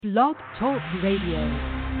Blog Talk Radio.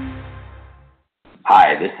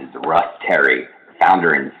 Hi, this is Russ Terry,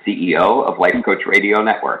 founder and CEO of Life Coach Radio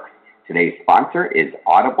Network. Today's sponsor is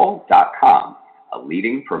Audible.com, a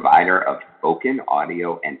leading provider of spoken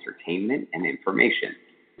audio entertainment and information.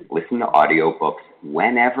 Listen to audiobooks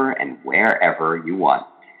whenever and wherever you want.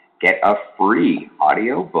 Get a free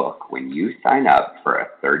audiobook when you sign up for a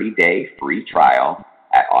 30-day free trial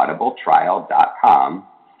at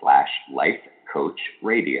audibletrial.com/lifecoachradio.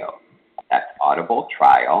 That's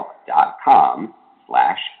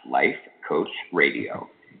audibletrial.com/lifecoachradio.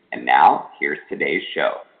 And now, here's today's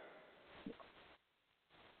show.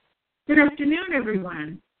 Good afternoon,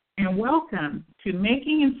 everyone, and welcome to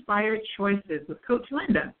Making Inspired Choices with Coach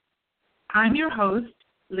Linda. I'm your host,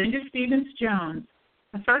 Linda Stevens-Jones,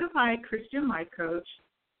 a certified Christian life coach,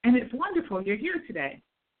 and it's wonderful you're here today.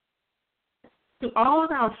 To all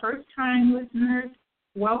of our first-time listeners,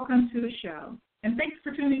 welcome to the show, and thanks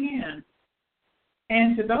for tuning in.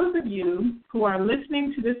 And to those of you who are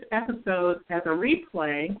listening to this episode as a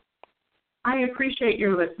replay, I appreciate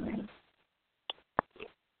your listening.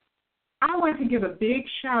 I want to give a big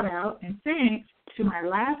shout-out and thanks to my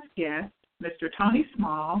last guest, Mr. Tony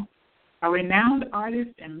Small, a renowned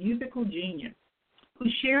artist and musical genius, who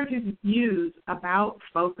shared his views about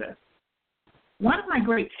focus. One of my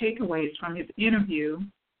great takeaways from his interview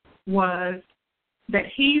was that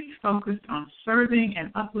he's focused on serving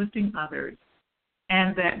and uplifting others,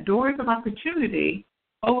 and that doors of opportunity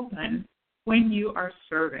open when you are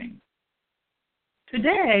serving.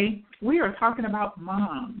 Today, we are talking about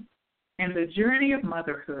moms and the journey of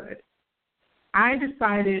motherhood. I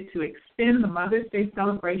decided to extend the Mother's Day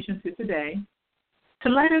celebration to today to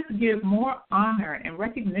let us give more honor and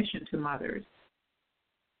recognition to mothers.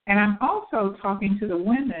 And I'm also talking to the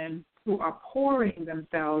women who are pouring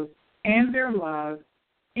themselves and their love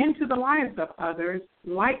into the lives of others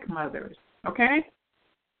like mothers, okay?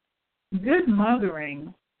 Good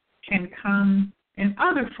mothering can come in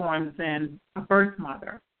other forms than a birth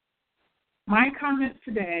mother. My comments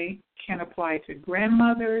today can apply to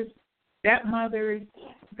grandmothers, stepmothers,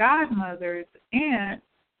 godmothers, aunts,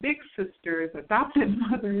 big sisters, adopted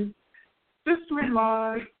mothers,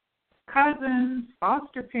 sister-in-laws, cousins,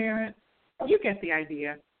 foster parents. You get the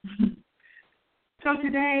idea. So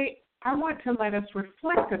today, I want to let us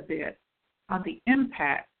reflect a bit on the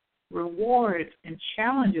impact, rewards, and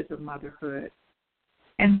challenges of motherhood,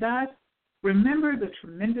 and thus remember the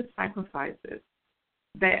tremendous sacrifices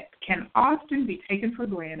that can often be taken for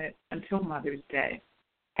granted until Mother's Day.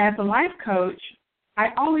 As a life coach,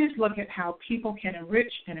 I always look at how people can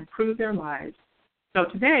enrich and improve their lives. So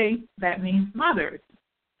today, that means mothers.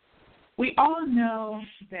 We all know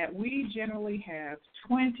that we generally have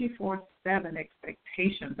 24/7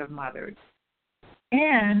 expectations of mothers,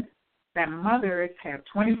 and that mothers have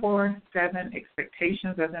 24/7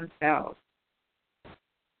 expectations of themselves.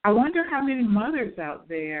 I wonder how many mothers out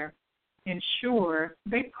there ensure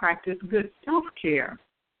they practice good self-care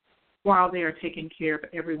while they are taking care of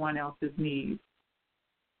everyone else's needs.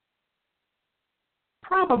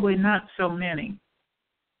 Probably not so many.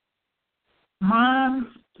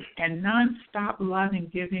 Moms and nonstop love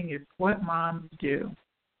and giving is what moms do.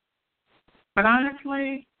 But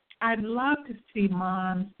honestly, I'd love to see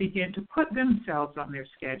moms begin to put themselves on their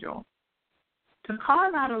schedule, to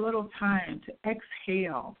carve out a little time to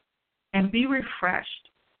exhale and be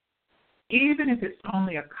refreshed, even if it's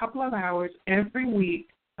only a couple of hours every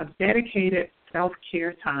week of dedicated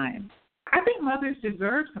self-care time. I think mothers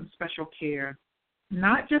deserve some special care,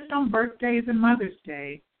 not just on birthdays and Mother's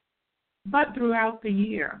Day, but throughout the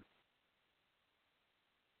year.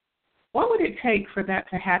 What would it take for that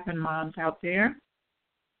to happen, moms out there?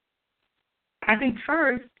 I think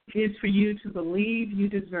first is for you to believe you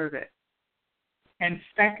deserve it. And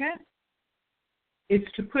second is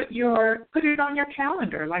to put it on your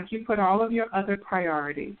calendar like you put all of your other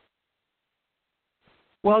priorities.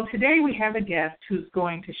 Well, today we have a guest who's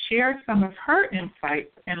going to share some of her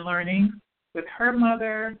insights and learnings with her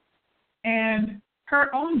mother and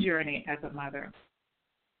her own journey as a mother.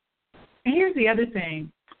 And here's the other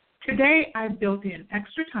thing. Today I've built in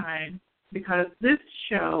extra time because this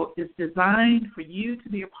show is designed for you to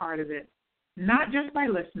be a part of it, not just by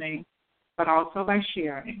listening, but also by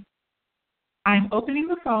sharing. I'm opening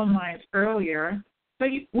the phone lines earlier so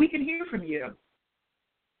we can hear from you.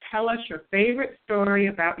 Tell us your favorite story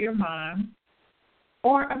about your mom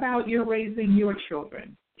or about your raising your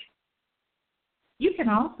children. You can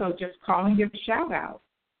also just call and give a shout-out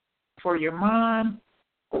for your mom,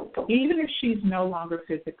 even if she's no longer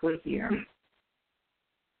physically here.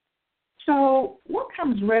 So what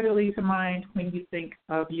comes readily to mind when you think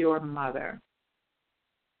of your mother?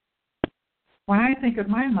 When I think of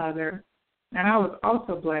my mother, and I was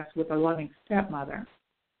also blessed with a loving stepmother,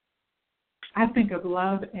 I think of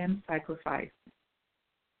love and sacrifice.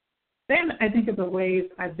 Then I think of the ways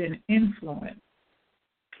I've been influenced.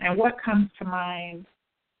 And what comes to mind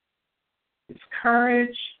is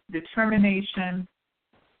courage, determination,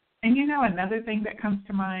 and another thing that comes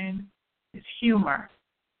to mind is humor.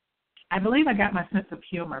 I believe I got my sense of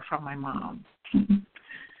humor from my mom,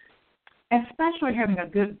 especially having a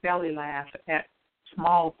good belly laugh at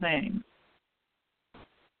small things.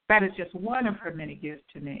 That is just one of her many gifts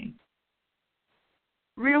to me.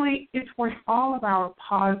 Really, it's worth all of our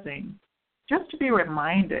pausing just to be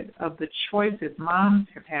reminded of the choices moms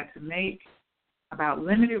have had to make about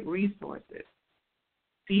limited resources,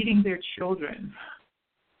 feeding their children,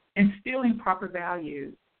 instilling proper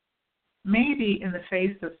values, maybe in the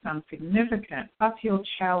face of some significant uphill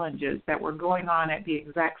challenges that were going on at the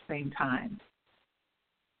exact same time.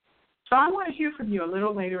 So I want to hear from you a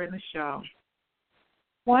little later in the show.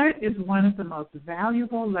 What is one of the most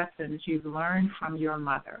valuable lessons you've learned from your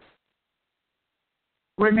mother?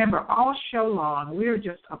 Remember, all show long, we're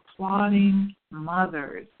just applauding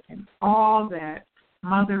mothers and all that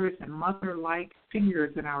mothers and mother-like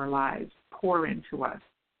figures in our lives pour into us.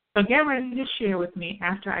 So get ready to share with me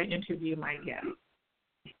after I interview my guest.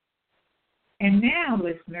 And now,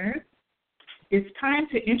 listeners, it's time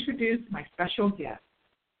to introduce my special guest.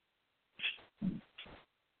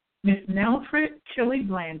 Miss NELFRED Tilly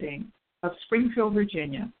Blanding of Springfield,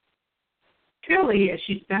 Virginia. Tilly, as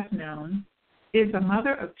she's best known, is a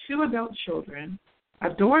mother of 2 adult children, a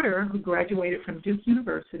daughter who graduated from Duke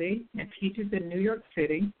University and teaches in New York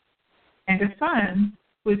City, and a son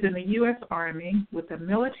who is in the U.S. Army with a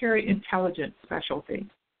military intelligence specialty.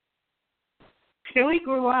 Tilly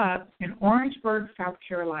grew up in Orangeburg, South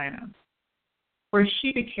Carolina, where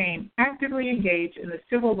she became actively engaged in the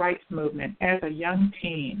civil rights movement as a young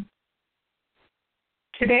teen.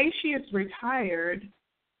 Today she is retired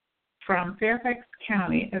from Fairfax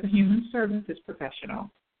County as a human services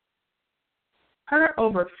professional. Her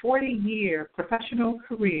over 40-year professional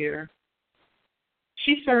career,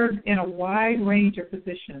 she served in a wide range of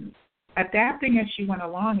positions, adapting as she went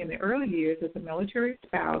along in the early years as a military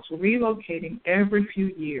spouse, relocating every few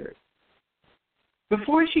years.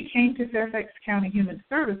 Before she came to Fairfax County Human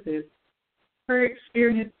Services, her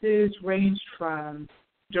experiences ranged from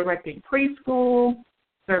directing preschool,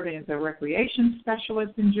 serving as a recreation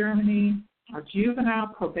specialist in Germany, a juvenile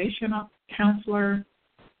probation counselor,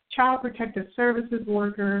 child protective services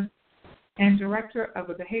worker, and director of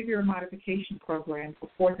a behavior modification program for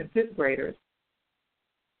 4th and 5th graders.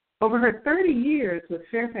 Over her 30 years with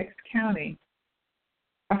Fairfax County,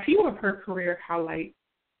 a few of her career highlights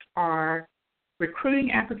are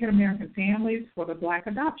recruiting African-American families for the Black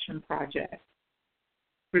Adoption Project,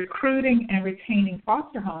 recruiting and retaining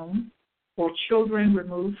foster homes for children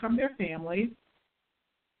removed from their families,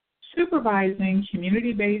 supervising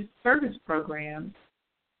community-based service programs,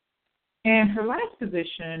 and her last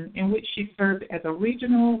position in which she served as a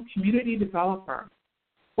regional community developer,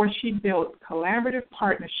 where she built collaborative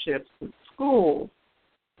partnerships with schools,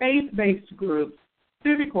 faith-based groups,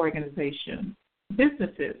 civic organizations,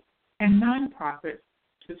 businesses, and nonprofits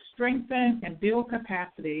to strengthen and build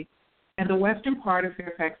capacity in the western part of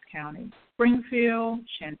Fairfax County, Springfield,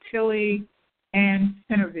 Chantilly, and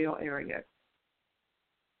Centerville areas.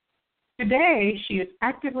 Today, she is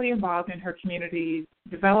actively involved in her community's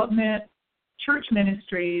development, church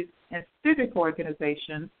ministries, and civic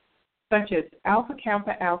organizations such as Alpha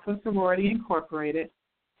Kappa Alpha Sorority Incorporated,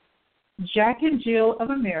 Jack and Jill of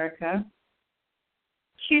America,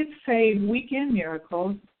 Kids Save Weekend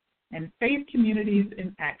Miracles, and Faith Communities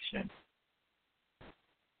in Action.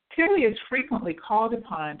 Tilly is frequently called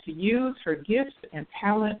upon to use her gifts and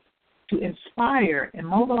talents to inspire and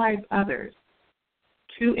mobilize others,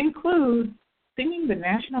 to include singing the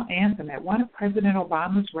National Anthem at one of President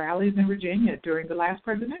Obama's rallies in Virginia during the last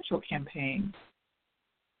presidential campaign.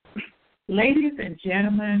 Ladies and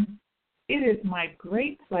gentlemen, it is my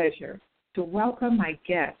great pleasure to welcome my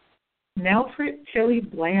guest, NELFRED Tilly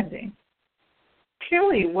Blanding.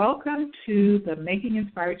 Tilly, welcome to the Making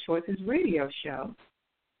Inspired Choices radio show.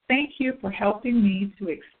 Thank you for helping me to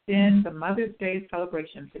extend the Mother's Day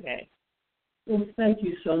celebration today. Well, thank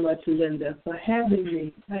you so much, Linda, for having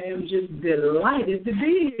me. I am just delighted to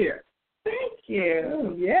be here. Thank you.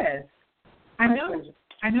 Oh, yes. I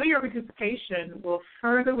know your participation will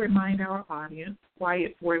further remind our audience why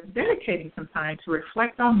it's worth dedicating some time to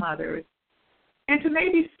reflect on mothers and to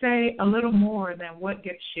maybe say a little more than what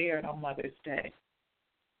gets shared on Mother's Day.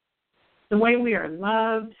 The way we are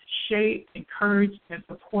loved, shaped, encouraged, and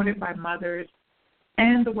supported by mothers,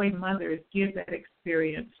 and the way mothers give that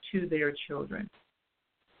experience to their children.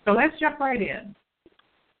 So let's jump right in.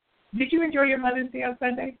 Did you enjoy your Mother's Day on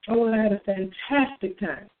Sunday? Oh, I had a fantastic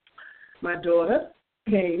time. My daughter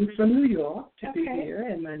came from New York to be here,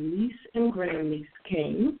 and my niece and grandniece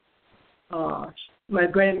came. My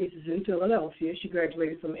grandniece is in Philadelphia. She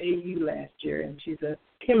graduated from AU last year, and she's a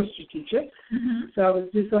chemistry teacher. Mm-hmm. So I was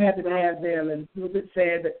just so happy to have them, and a little bit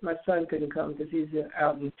sad that my son couldn't come because he's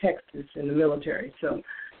out in Texas in the military. So,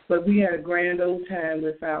 but we had a grand old time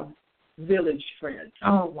with our village friends.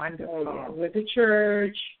 Oh, wonderful. Went to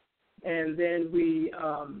church, and then we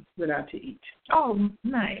went out to eat. Oh,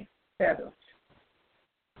 nice. Fabulous.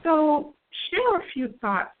 So share a few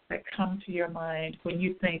thoughts that come to your mind when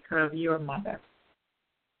you think of your mother.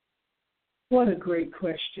 What a great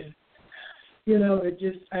question. You know,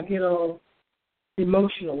 I get all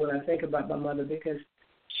emotional when I think about my mother because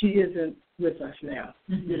she isn't with us now.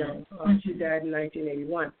 Mm-hmm. You know, she died in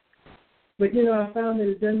 1981. But, you know, I found that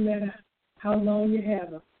it doesn't matter how long you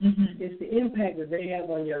have them. Mm-hmm. It's the impact that they have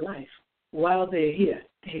on your life while they're here.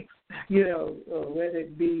 You know, whether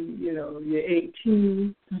it be, you know, you're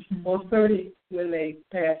 18 mm-hmm. or 30 when they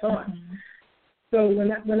pass on. Mm-hmm. So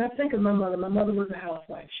when I think of my mother was a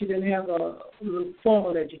housewife. She didn't have a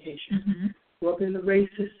formal education. Mm-hmm. Grew up in the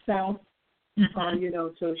racist South, mm-hmm. You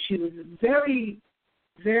know, so she was very,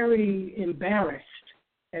 very embarrassed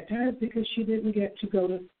at times because she didn't get to go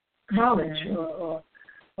to college mm-hmm.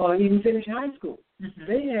 or even finish high school. Mm-hmm.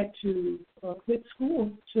 They had to quit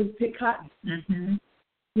school to pick cotton. Mm-hmm.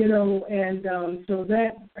 You know, and so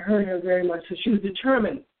that hurt her very much. So she was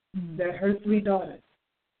determined mm-hmm. that her 3 daughters,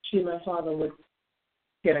 she and my father, would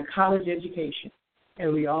get a college education,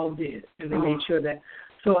 and we all did, and they made sure that.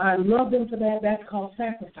 So I love them for that. That's called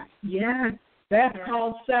sacrifice. Yes. That's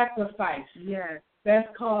called sacrifice. Yes. That's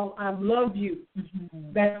called I love you.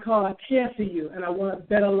 Mm-hmm. That's called I care for you, and I want a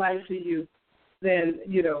better life for you than,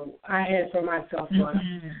 you know, I had for myself.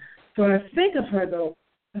 Mm-hmm. So when I think of her, though,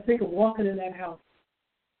 I think of walking in that house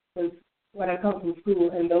when I come from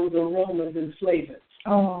school and those aromas and flavors.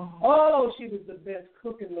 Oh, she was the best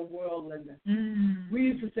cook in the world, Linda. Mm. We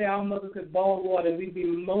used to say our mother could boil water, and we'd be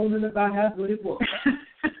moaning about how good it was.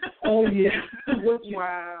 Oh, yeah.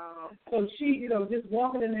 Wow. So she, you know, just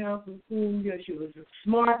walking in the house from school, you know, she was a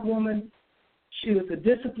smart woman. She was the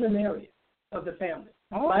disciplinarian of the family.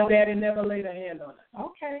 Oh. My daddy never laid a hand on her.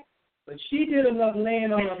 Okay. But she did enough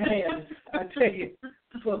laying on her hands, I tell you,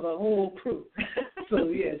 for the whole crew. So,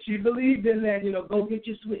 yeah, she believed in that, you know, go get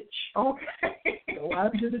your switch. Okay. Go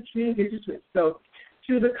out to the tree and get your switch. So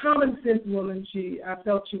she was a common sense woman. I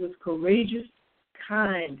felt she was courageous,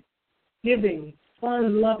 kind, giving,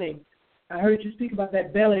 fun, loving. I heard you speak about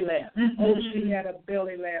that belly laugh. Mm-hmm. Oh, she had a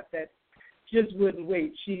belly laugh that just wouldn't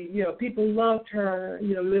wait. She, you know, people loved her,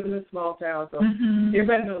 you know, living in a small town. So mm-hmm.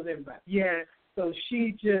 everybody knows everybody. Yes. So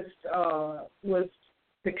she just was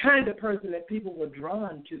the kind of person that people were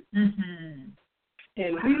drawn to. Mm-hmm.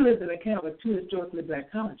 And we lived in a camp with 2 historically black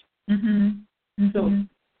colleges. Mm-hmm. Mm-hmm. So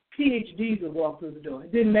PhDs would walk through the door.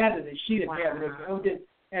 It didn't matter that she didn't have it.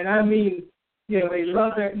 And I mean, you know, they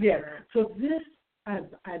loved her. Yeah. So this, I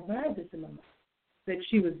admired this in my mom, that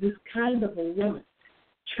she was this kind of a woman,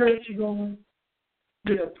 church going,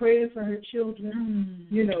 you know, praying for her children,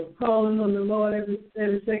 you know, calling on the Lord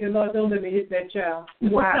every second. Lord, don't let me hit that child.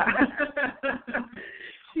 Wow.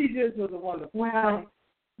 She just was a wonderful. Wow.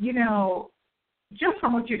 You know, just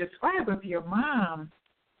from what you described of your mom,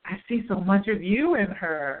 I see so much of you in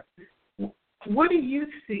her. What do you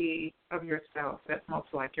see of yourself that's most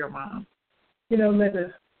like your mom? You know,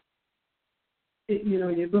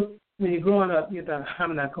 when you're growing up, you thought,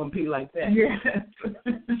 I'm not going to be like that. Yes.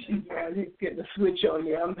 She's getting a switch on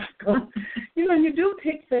me. I'm not going to. You know, you do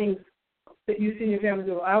pick things that you see in your family.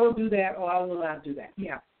 Go, I will do that or I will not do that.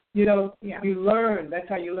 Yeah. You know, you learn. That's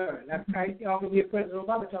how you learn. I often hear President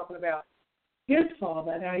Obama talking about his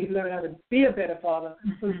father and how he learned how to be a better father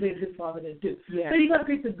than his father didn't do. Yeah. So you got to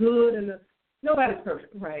pick the good and nobody's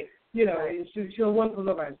perfect. Right. You know, she's wonderful,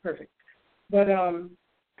 nobody's perfect. But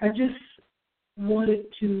I just wanted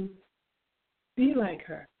to be like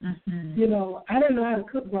her. Mm-hmm. You know, I didn't know how to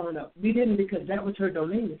cook growing up. We didn't because that was her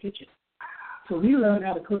domain, the kitchen. So we learned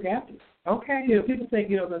how to cook after. Okay. You know, people think,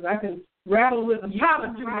 you know, because I can rattle with a pot.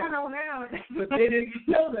 I know now. But they didn't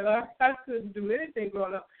know that I couldn't do anything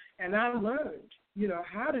growing up. And I learned, you know,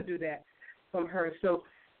 how to do that from her. So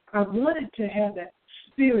I wanted to have that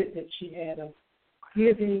spirit that she had of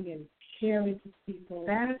giving and caring for people.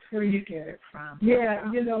 That's where you get it from.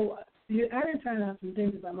 Yeah, you know, I didn't find out some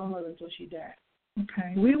things about my mother until she died.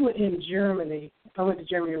 Okay. We were in Germany. I went to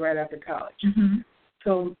Germany right after college. Mm-hmm.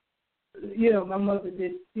 So, you know, my mother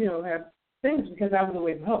did, you know, have things because I was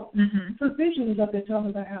away from home. Mm-hmm. So Vision was up there talking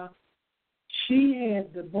about how she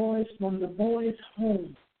had the boys from the boys'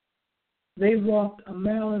 home. They walked 1.5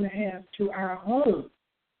 miles to our home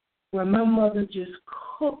where my mother just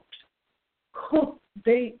cooked.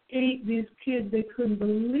 They ate these kids. They couldn't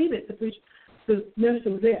believe it. The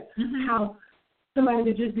minister was there. Mm-hmm. How somebody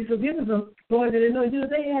could just be forgiven for boys that they know.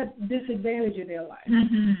 They had disadvantage in their life.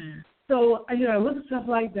 Mm-hmm. So, I look at stuff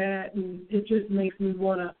like that, and it just makes me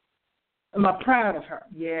want to, I'm proud of her.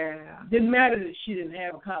 Yeah. Didn't matter that she didn't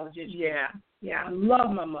have a college education. Yeah. I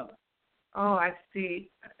love my mother. Oh, I see.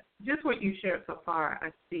 Just what you shared so far,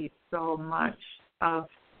 I see so much of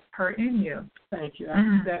her in you. Thank you.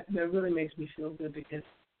 That really makes me feel good because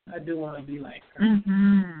I do want to be like her.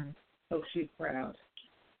 Mm-hmm. So she's proud.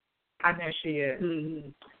 I know she is. Mm-hmm.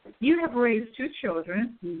 You have raised 2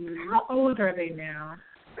 children. Mm-hmm. How old are they now?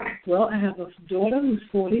 Well, I have a daughter who's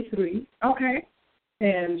 43. Okay.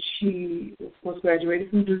 And she was graduated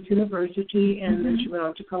from Duke University, and then she went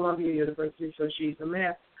on to Columbia University, so she's a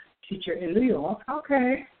math teacher in New York.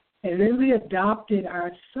 Okay. And then we adopted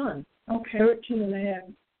our son, 13 and a half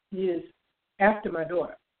years after my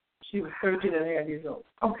daughter. She was 13 and a half years old.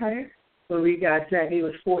 Okay. When we got Zach, he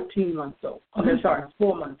was 14 months old.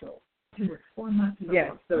 4 months old. He was 4 months old.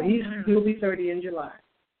 Yes, so he'll be 30 in July.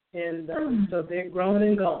 And so they're grown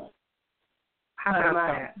and gone. How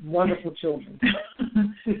about that? Wonderful children.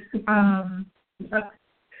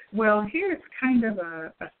 Well, here's kind of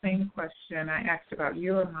a same question I asked about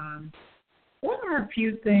your mom. What are a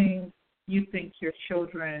few things you think your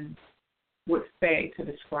children would say to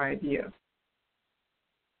describe you?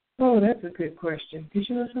 Oh, that's a good question. Because,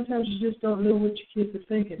 sometimes you just don't know what your kids are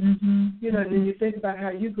thinking. Mm-hmm. And then you think about how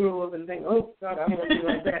you grew up and think, oh, God, I want to be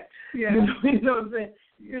like that. Yeah. You know what I'm saying?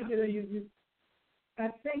 I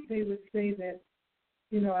think they would say that,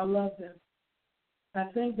 I love them. I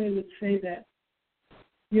think they would say that,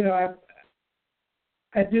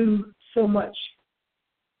 I do so much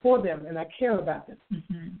for them and I care about them.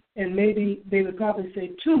 Mm-hmm. And maybe they would probably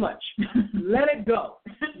say too much. Let it go.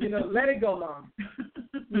 Let it go, Mom.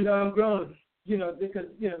 I'm grown, because,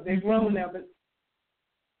 they're grown now, but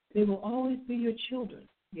they will always be your children.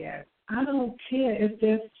 Yes. I don't care if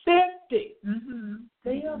they're 50. Mm-hmm.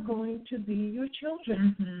 They are going to be your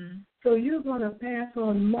children. Mm-hmm. So you're going to pass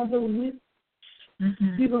on mother wits.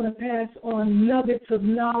 Mm-hmm. You're going to pass on nuggets of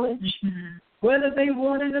knowledge, whether they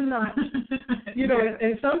want it or not.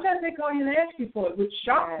 And sometimes they call you and ask you for it, which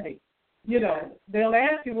shocks me. They'll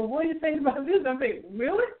ask you, well, what do you think about this? I'm thinking,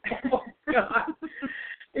 really? Oh, God.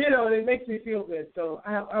 It makes me feel good. So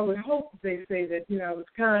I would hope they say that, I was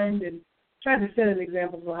kind and tried to set an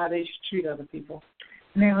example for how they should treat other people.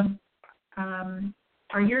 Now,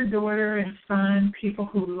 are your daughter and son people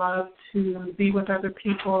who love to be with other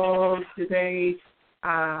people? Do they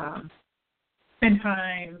spend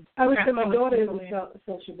time? I would say my daughter is a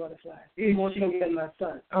social butterfly. More so than my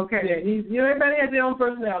son. Okay. Yeah, he's, everybody has their own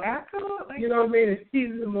personality. Absolutely. You know what I mean?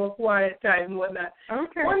 He's a more quiet type and whatnot.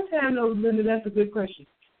 Okay. One time, though, Linda, that's a good question.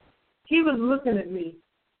 He was looking at me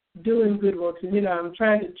doing good works, and, I'm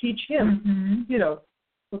trying to teach him,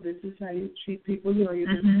 well, this is how you treat people, you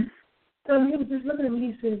So he was just looking at me,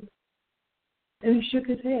 he said, and he shook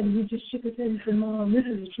his head, and he just shook his head, and he said, Mom, this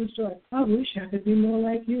is a true story. I wish I could be more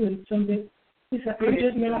like you, and someday, he said, I'm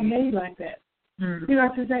just not made like that. Mm-hmm.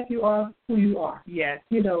 I said, Zach, you are who you are. Yes.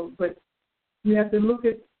 But you have to look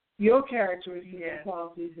at your characteristics and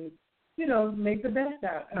qualities and, make the best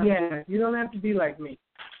out of it. You don't have to be like me.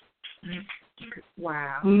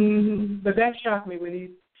 Wow. Mm-hmm. But that shocked me when he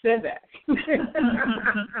said that.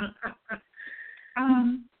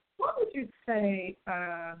 What would you say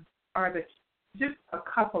are just a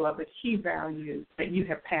couple of the key values that you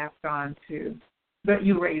have passed on to, that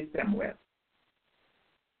you raised them with?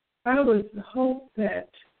 I would hope that,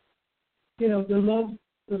 to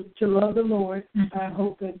love the Lord. Mm-hmm. I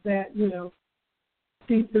hope that,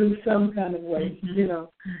 see through some kind of way,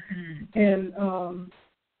 and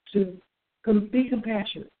to be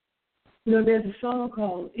compassionate. There's a song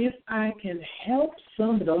called If I Can Help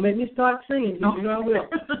Somebody. Don't make me start singing, because I will.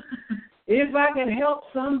 If I can help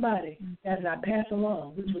somebody as I pass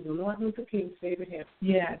along, which was Martin Luther King's favorite hymn.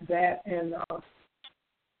 Yeah, that and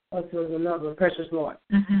also another, Precious Lord.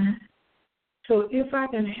 Mm-hmm. So if I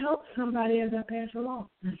can help somebody as I pass along,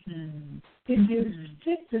 if you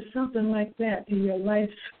stick to something like that in your life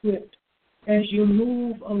script as you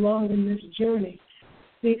move along in this journey,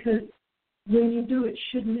 because when you do, it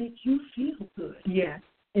should make you feel good. Yes.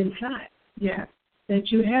 Inside. Yes.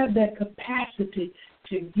 That you have that capacity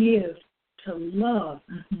to give, to love,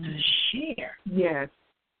 to share. Yes.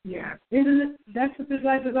 Yes. Isn't it? That's what this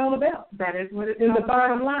life is all about. That is what it's all about. The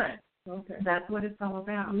bottom line. Okay. That's what it's all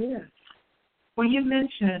about. Yes. Well, you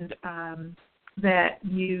mentioned that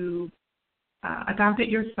you adopted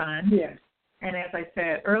your son. Yes. And as I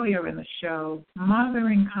said earlier in the show,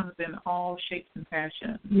 mothering comes in all shapes and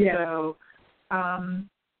fashions. Yes. So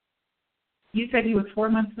you said he was 4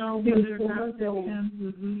 months old? He was 4 months old.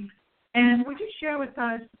 Mm-hmm. And would you share with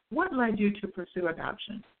us what led you to pursue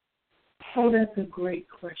adoption? Oh, that's a great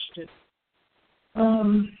question.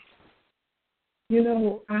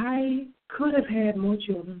 I could have had more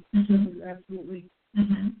children. Mm-hmm. Absolutely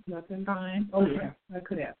nothing. Fine. Oh, yeah, I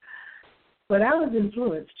could have. But I was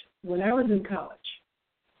influenced when I was in college.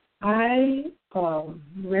 I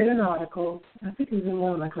read an article, I think it was in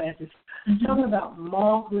one of my classes, talking about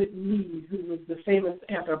Margaret Mead, who was the famous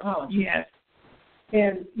anthropologist. Yes.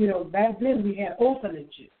 And, back then we had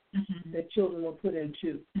orphanages that children were put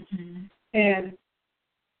into. Mm-hmm. And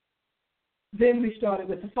then we started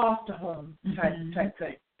with the foster home type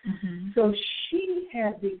thing. Mm-hmm. So she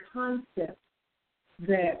had the concept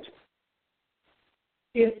that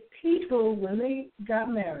if people, when they got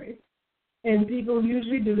married, and people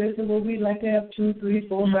usually do this, and we'd like to have 2, 3,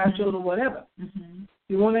 4, 5 children, whatever. Mm-hmm.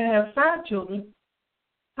 You want to have 5 children,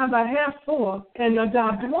 how about have 4 and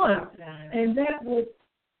adopt 1? And that would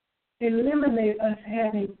eliminate us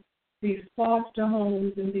having these foster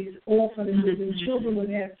homes and these orphanages, and children would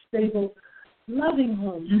have stable, loving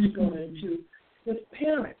homes to go into with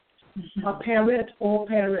parents, a parent or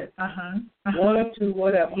parent, one or two,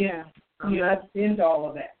 whatever. Yeah. I'm not into all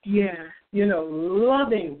of that. Yeah.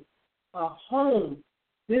 Loving a home.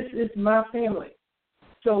 This is my family.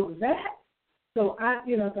 So I thought,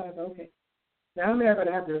 okay, now I'm not going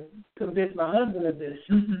to have to convince my husband of this,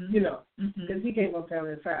 because he came from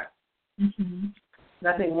family of 5. Mm-hmm. And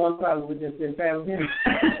I think one probably would just been family.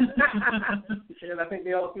 Because I think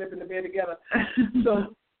they all slept in the bed together.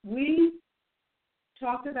 So we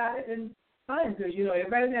talked about it and fine, because,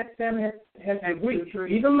 everybody in that family has to agree.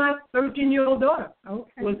 Even my 13-year-old daughter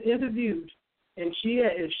was interviewed. And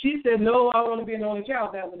if she said, no, I want to be an only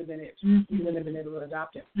child, that would have been it. We wouldn't have been able to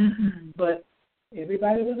adopt him. Mm-hmm. But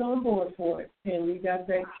everybody was on board for it. And we got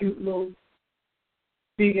that cute little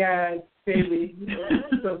big-eyed baby.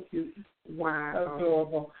 So cute. Wow.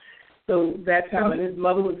 Adorable. So that's how his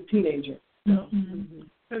mother was a teenager.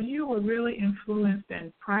 So you were really influenced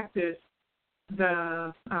and practiced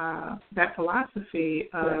that philosophy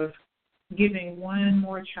of giving one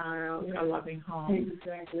more child a loving home.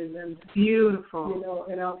 Exactly, Linda. Beautiful.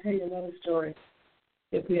 And I'll tell you another story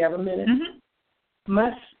if we have a minute.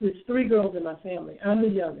 There's 3 girls in my family. I'm the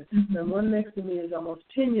youngest. The one next to me is almost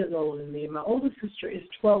 10 years older than me, and my older sister is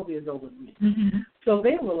 12 years older than me. So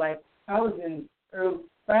they were like, I was in early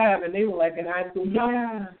 5, and they were like in high school.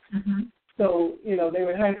 Yeah. So, they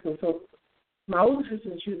were in high school. So my older sister,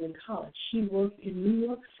 when she was in college, she worked in New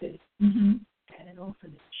York City at an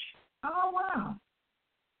orphanage. Oh, wow.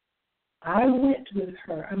 I went with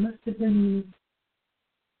her. I must have been,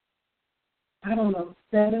 7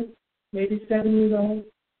 years old.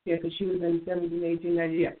 Yeah, because she was in 17, 18,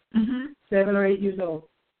 19, yeah. 7 or 8 years old.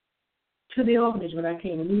 To the orphanage when I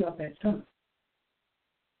came to New York that summer.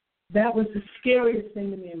 That was the scariest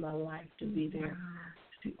thing to me in my life, to be there. To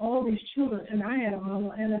see all these children, and I had a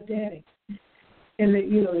mama and a daddy. And they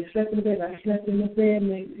slept in the bed. I slept in the bed, and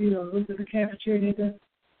they, went to the cafeteria.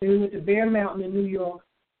 They went to Bear Mountain in New York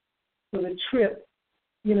for the trip.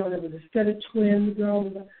 There was a set of twin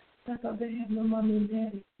girls. I thought they had no mommy and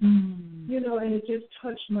daddy. And it just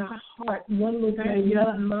touched my heart. One little guy yelled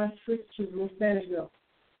at my sister, little Spanish girl.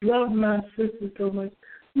 Loved my sister so much.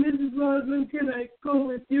 Mrs. Roslyn, can I go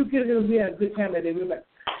with you? We had a good time that day.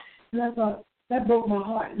 And I thought, that broke my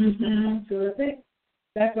heart. So I think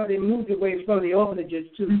that's why they moved away from the orphanages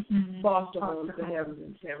to foster homes to have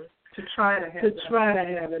them. To try to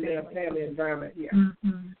have in their family environment, yeah.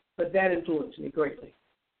 But that influenced me greatly.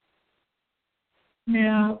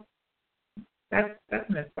 Now, that's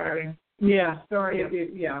an inspiring story.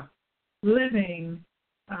 Yeah. Living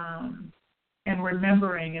and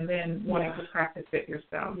remembering and then wanting to practice it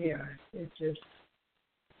yourself. Yeah, it's just.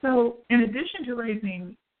 So, in addition to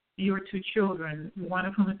raising your 2 children, one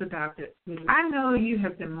of whom is adopted, I know you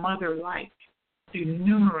have been mother-like to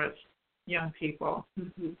numerous young people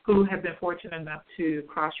who have been fortunate enough to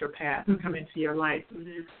cross your path and come into your life.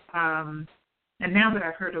 And now that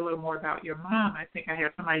I've heard a little more about your mom, I think I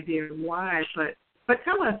have some idea why. But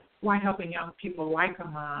tell us why helping young people like a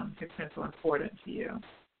mom has been so important to you.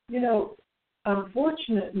 I'm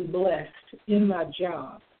fortunate and blessed in my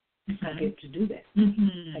job. I get to do that.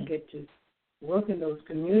 I get to work in those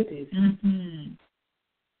communities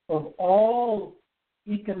of all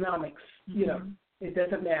economics. It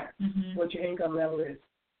doesn't matter what your income level is.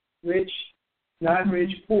 rich, not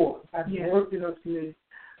rich, poor. I've worked in those communities.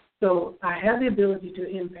 So I have the ability to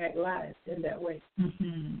impact lives in that way.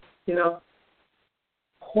 You know,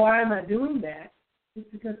 why am I doing that? It's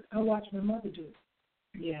because I watched my mother do it.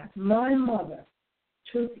 Yeah. My mother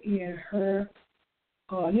took in her,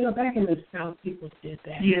 you know, back in the South, people did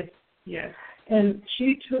that. Yes, yes. And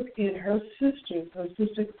she took in her sisters. Her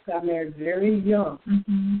sister got married very young.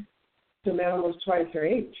 The man was twice her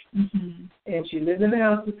age. And she lived in the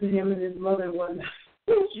house with him and his mother and one.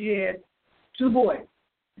 She had 2 boys.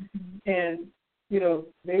 And, you know,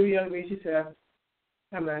 they were young. She said,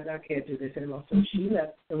 I can't do this anymore. So she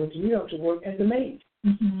left and went to New York to work as a maid.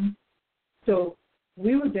 So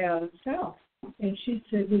we were down south. And she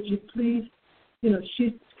said, would you please, you know,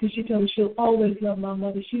 because she told me she'll always love my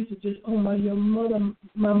mother. She used to just, oh, your mother,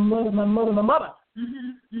 my mother, my mother, my mother.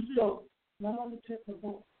 So my mother took the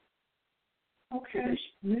boy. Okay.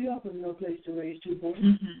 New York was no place to raise 2 boys.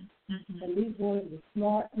 And these boys were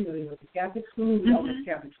smart. You know, they went to Catholic school. We all went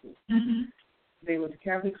to Catholic school. They went to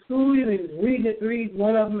Catholic school. You know, they was reading at 3,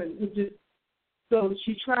 one of them. And it just, so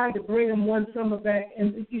she tried to bring them one summer back,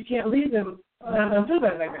 and you can't leave them until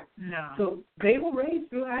that like that. No. So they were raised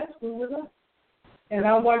through high school with us. And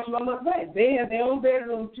I watched my mother back. They had their own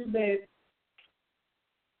bedroom, 2 beds,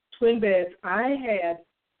 twin beds. I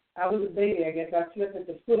was a baby, I guess. I slept at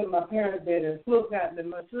the foot of my parents' bed and looked out, and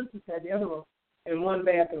my sisters had the other one in one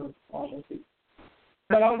bathroom almost.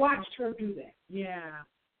 But I watched her do that.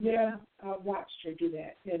 Yeah, I watched her do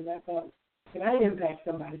that. And I thought, can I impact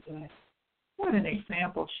somebody's life? What an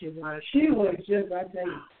example she was. She was just, I tell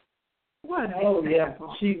you. What an example.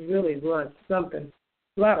 Yeah, she really was something.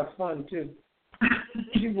 A lot of fun, too.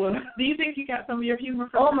 She was. Do you think you got some of your humor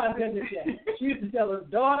from her? Oh, my goodness, yeah. She used to tell her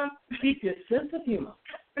daughter, keep your sense of humor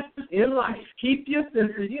in life. Keep your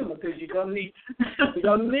sense of humor, because you're going to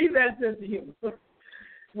need that sense of humor.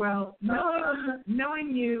 Well,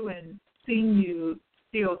 knowing you and seeing you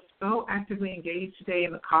still so actively engaged today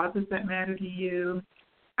in the causes that matter to you,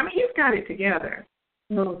 I mean, you've got it together.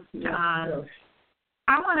 No.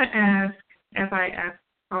 I want to ask, as I ask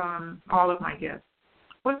all of my guests,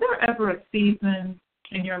 was there ever a season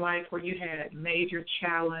in your life where you had major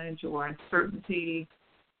challenge or uncertainty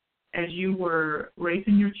as you were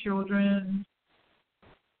raising your children?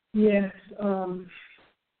 Yes.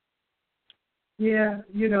 Yeah,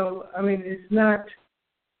 you know, I mean, it's not,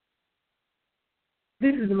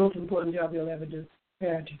 this is the most important job you'll ever do,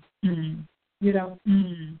 parenting. You know?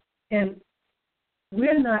 And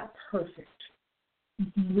we're not perfect.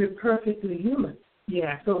 We're perfectly human.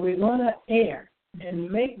 Yeah. So we're going to err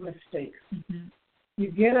and make mistakes.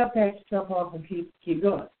 You get up, patch yourself off, and keep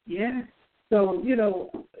going. Yeah. So, you know,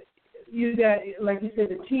 you got, like you said,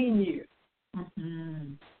 the teen years.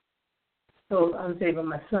 So I'm saving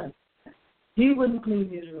my son. He wouldn't clean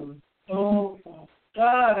his room. Oh,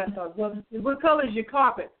 God, I thought, what color is your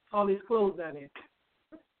carpet? All these clothes down there.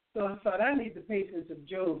 So I thought, I need the patience of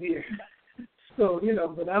Job here. So, you know,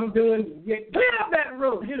 but I'm doing, clean up that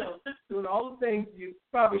room, you know, doing all the things you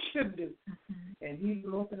probably should do. And he's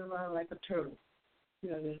moping around like a turtle. You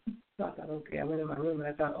know, so I thought, okay, I went in my room and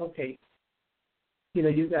I thought, okay, you know,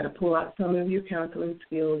 you've got to pull out some of your counseling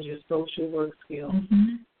skills, your social work skills.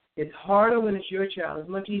 It's harder when it's your child. It's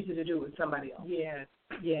much easier to do it with somebody else. Yes,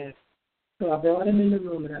 yes. So I brought him in the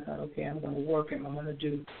room and I thought, okay, I'm going to work him. I'm going to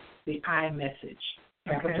do the I message,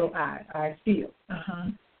 capital I feel.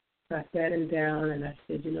 So I sat him down and I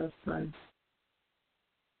said, you know, son,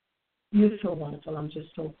 you're so wonderful. I'm just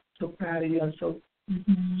so proud of you. I'm so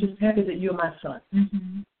just happy that you're my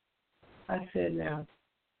son. I said, now,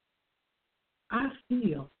 I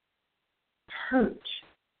feel hurt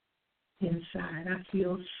inside. I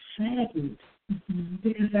feel saddened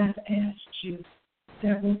because I've asked you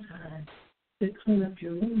several times to clean up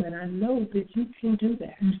your room, and I know that you can do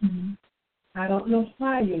that. I don't know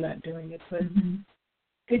why you're not doing it, but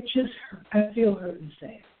it just, I feel hurt and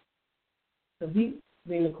sad. So he,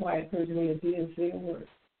 being a quiet person, he didn't say a word.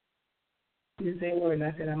 He didn't say a word, and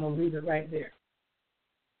I said, I'm going to leave it right there.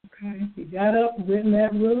 Okay. He got up, went in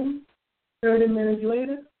that room. 30 minutes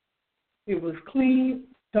later, it was clean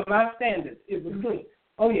to my standards. It was clean.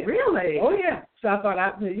 Oh, yeah. Really? Oh, yeah. So I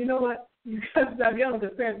thought, you know what? You got to stop yelling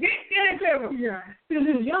because parents, get in clear room. Yeah. Because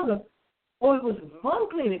he was younger. Oh, it was fun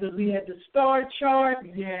cleaning because we had the star chart.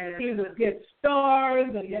 Yeah. He would get stars,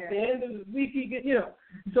 and at the end of the week he get, you know.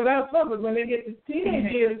 So that was fun. But when they get to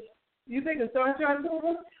teenage years, you think the star chart is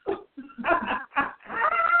over?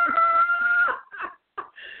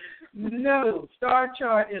 No, star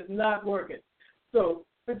chart is not working. So,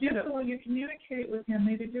 but you know. So you communicate with him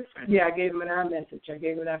made a difference. Yeah, I gave him an I message.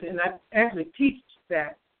 And I actually teach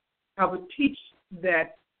that. I would teach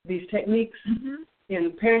that these techniques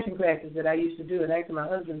in parenting classes that I used to do, and actually my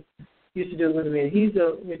husband used to do it with me. He was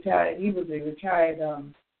a retired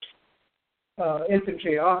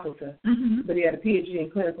infantry officer, but he had a PhD in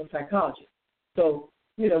clinical psychology. So,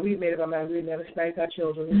 you know, we made up our mind we'd never spank our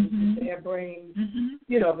children, their brains,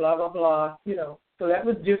 you know, blah, blah, blah, you know. So that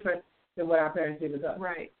was different than what our parents did with us.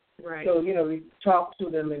 Right. So, you know, we talked to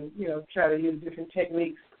them and, you know, try to use different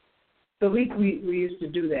techniques. So we used to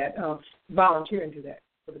do that, volunteer and do that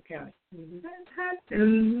for the county.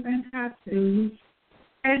 Fantastic.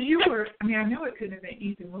 As you were, I mean, I know it couldn't have been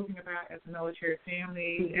easy moving about as a military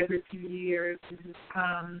family every few years.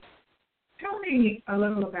 Tell me a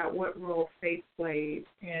little about what role faith played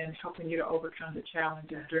in helping you to overcome the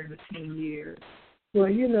challenges during the teen years. Well,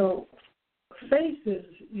 you know, faith is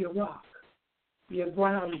your rock, your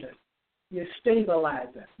grounder, your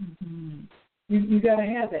stabilizer. You got to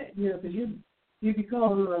have that, you know, because you be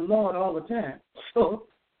calling on the Lord all the time. So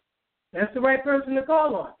that's the right person to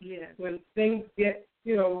call on. Yeah. When things get,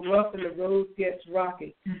 you know, rough and the road gets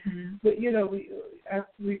rocky. But, you know,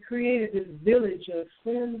 we created this village of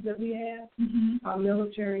friends that we have, our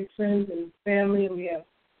military friends and family, and we have,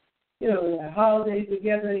 you know, we have holidays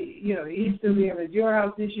together, you know, Easter, we have at your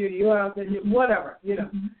house this year, your house this year, whatever, you know.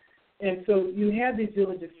 And so you have these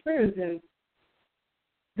village of friends, and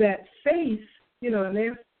that faith, you know, and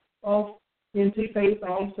they're all into faith,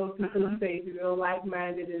 also people of faith, you know,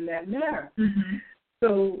 like-minded in that manner.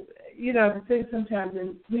 So, you know, I think sometimes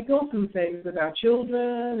we go through things with our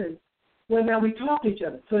children, and well, now we talk to each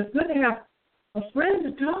other. So it's good to have a friend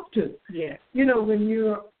to talk to. Yeah. You know, when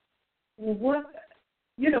you're,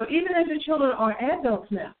 you know, even as your children are adults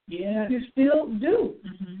now, you still do.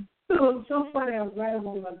 So it was so funny. I was riding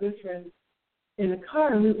with my good friends in the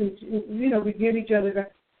car, and we, you know, we get each other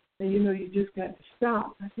back, and, you know, you just got to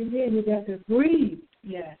stop. I said, yeah, you got to breathe.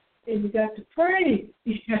 Yeah. And you got to pray.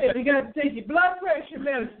 And you got to take your blood pressure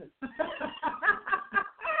medicine.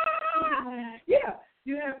 Yeah,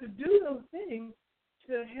 you have to do those things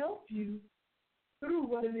to help you through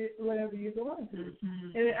whatever you're going through.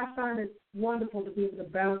 And I find it wonderful to be able to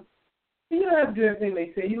bounce. You don't have to do everything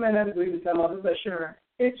they say. You might not agree with some of it, but sure.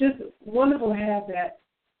 It's just wonderful to have that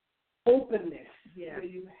openness. Yeah. Where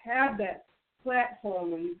you have that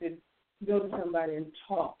platform where you can go to somebody and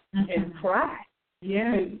talk and cry.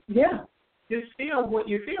 Yeah. And, yeah. Just feel what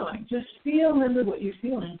you're feeling. Just feel into what you're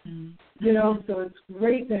feeling. You know, so it's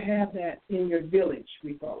great to have that in your village,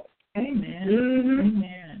 we call it. Amen.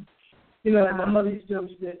 Amen. You know, my mother used to tell me,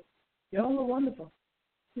 she said, y'all are wonderful.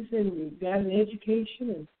 She said, you got an education.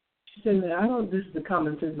 And she said, this is the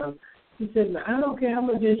common sense mom. She said, I don't care how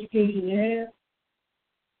much education you have.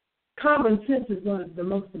 Common sense is one of the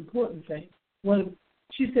most important things.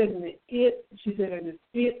 She said,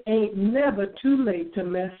 it ain't never too late to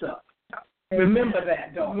mess up. Remember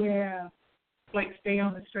that, don't you? Yeah. Like stay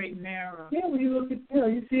on the straight and narrow. Yeah, when you look at, you know,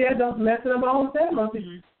 you see adults messing up all the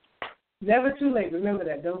time. Never too late. Remember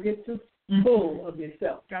that. Don't get too full of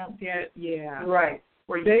yourself. Don't get, Right.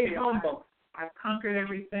 Stay humble. I've conquered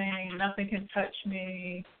everything. Nothing can touch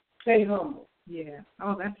me. Stay humble. Yeah.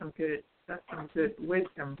 Oh, that's some good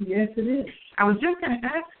wisdom. Yes, it is. I was just going to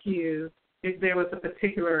ask you if there was a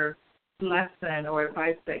particular lesson or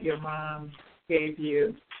advice that your mom gave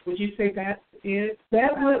you. Would you say that's it?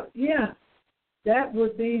 That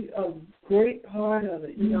would be a great part of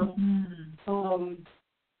it, you know.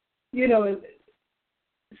 You know,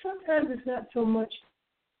 sometimes it's not so much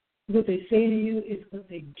what they say to you, it's what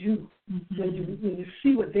they do. When you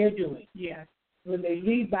see what they're doing. Yes. When they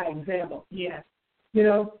lead by example. Yes. You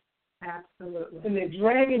know? Absolutely. And they're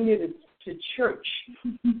dragging you to church.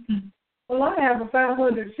 Well, I have a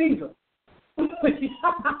 500 fever.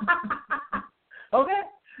 Okay?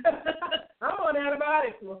 I'm on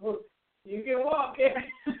antibiotics. Well, you can walk.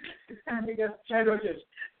 It's time to get churches.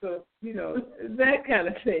 So, you know, that kind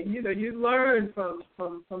of thing. You know, you learn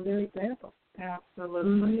from their example.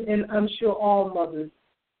 Absolutely. And I'm sure all mothers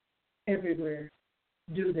everywhere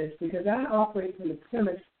do this because I operate from the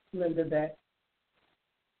premise, Linda, that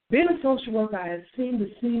being a social worker, I have seen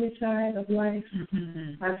the senior side of life.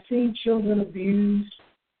 I've seen children abused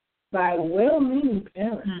by well-meaning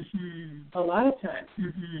parents a lot of times.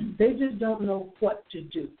 They just don't know what to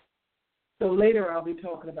do. So later I'll be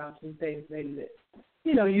talking about some things maybe that,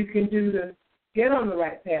 you know, you can do to get on the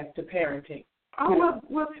right path to parenting. Oh,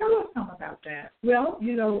 well, tell us some about that. Well,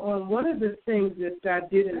 you know, one of the things that I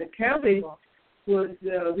did in the county was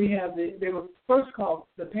they were first called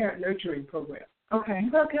the Parent Nurturing Program. Okay.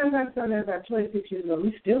 Well, kind of started about 26 years ago.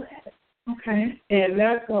 We still have it. Okay. And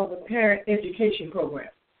that's called the Parent Education Program.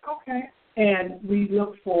 Okay. And we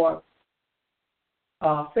look for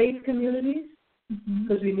faith communities,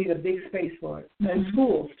 because we need a big space for it, and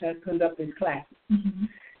schools to conduct these classes.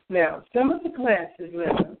 Now, some of the classes,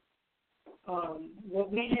 Linda,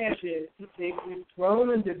 what we have is we've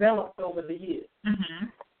grown and developed over the years.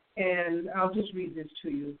 And I'll just read this to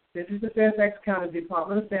you. This is the Fairfax County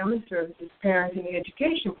Department of Family Services Parenting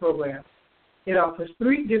Education Program. It offers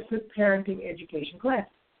 3 different parenting education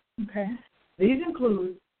classes. Okay. These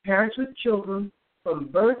include parents with children from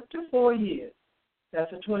birth to 4 years.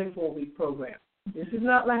 That's a 24-week program. This is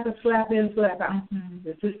not like a slap in, slap out.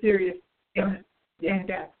 This is serious. In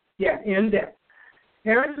depth. Yeah, in depth.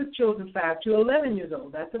 Parents with children 5 to 11 years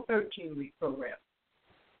old. That's a 13-week program.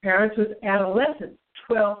 Parents with adolescents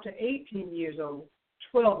 12 to 18 years old,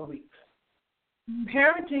 12 weeks.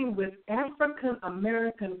 Parenting with African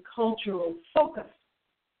American cultural focus,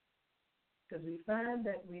 because we find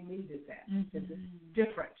that we needed that. This is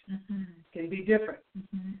different. Can be different.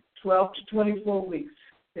 12 to 24 weeks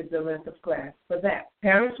is the length of class for that.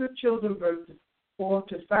 Parents with children from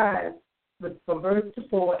birth to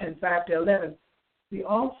 4 and 5 to 11. We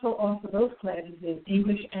also offer those classes in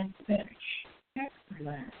English and Spanish.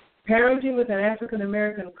 Excellent. Parenting with an African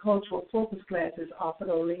American cultural focus class is offered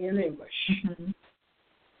only in English.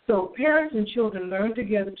 So parents and children learn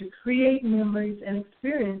together to create memories and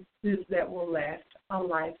experiences that will last a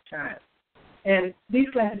lifetime. And these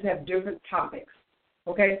classes have different topics.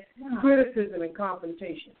 Okay? Criticism and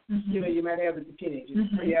confrontation. You might have with the teenagers.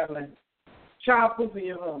 Child-proof in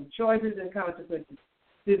your home. Choices and consequences.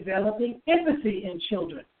 Developing empathy in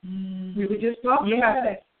children. We were just talking about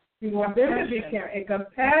that. We want them to be caring and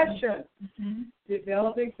compassion.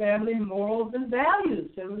 Developing family morals and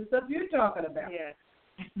values. Some of the stuff you're talking about. Yes.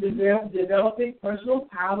 Developing personal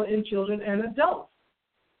power in children and adults.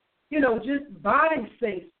 Just body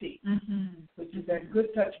safety, which is that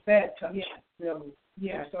good touch, bad touch.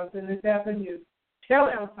 Something that's happened, you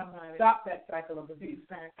tell somebody, stop that cycle of abuse.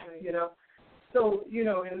 Exactly. So,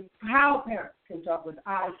 and how parents can talk with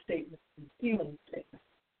I statements and feeling statements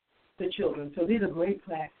to children. So these are great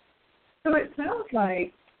classes. So it sounds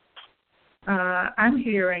like I'm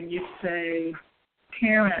hearing you say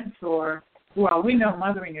parents we know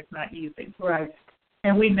mothering is not easy. Right.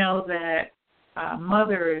 And we know that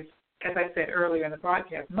mothers, as I said earlier in the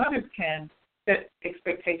broadcast, mothers can set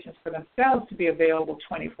expectations for themselves to be available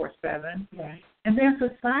 24/7. Right. And then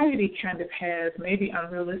society kind of has maybe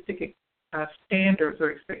unrealistic standards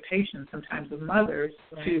or expectations sometimes of mothers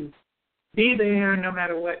to be there no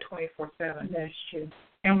matter what 24/7. That's true.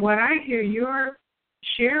 And what I hear you're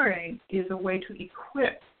sharing is a way to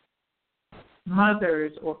equip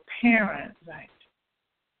mothers or parents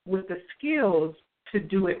with the skills to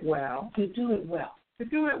do it well.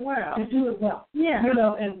 Yeah.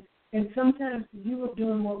 And sometimes you are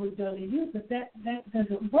doing what we've done to you, but that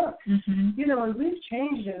doesn't work. And we've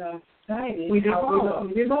changed in our society. We've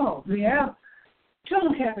evolved. We have.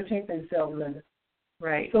 Children can't protect themselves, Linda.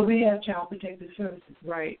 Right. So we have child protective services.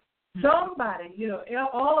 Right. Somebody,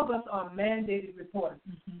 all of us are mandated reporters.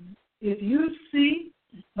 If you see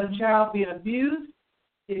a child being abused,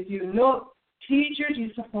 if you know teachers,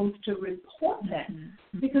 you're supposed to report that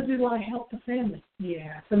because we want to help the family.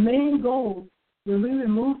 Yeah. The main goal when we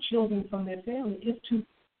remove children from their family is to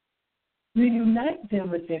reunite them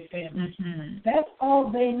with their family. That's all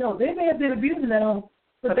they know. They may have been abusing at home,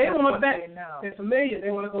 but they want to back. They're familiar.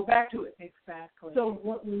 They want to go back to it. Exactly. So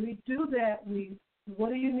when we do that, what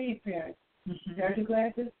do you need, parents? Parenting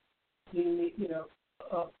classes? Do you need, do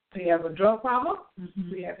you have a drug problem?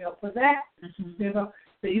 We have help for that.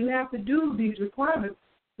 So you have to do these requirements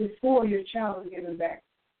before your child is given back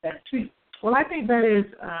that treatment. Well, I think that is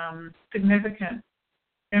significant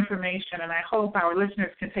information, and I hope our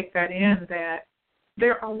listeners can take that in, that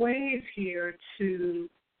there are ways here to,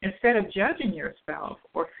 instead of judging yourself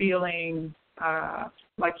or feeling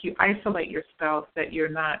like you isolate yourself, that you're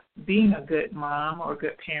not being a good mom or a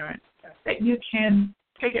good parent, that you can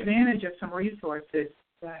take advantage of some resources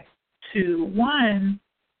to, one,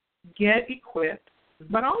 get equipped,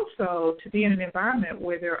 but also to be in an environment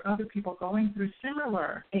where there are other people going through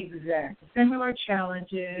similar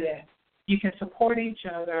challenges. Yes. You can support each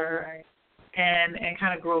other and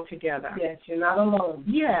kind of grow together. Yes, you're not alone.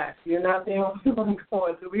 Yes. You're not the only one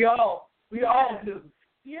going through. We all do.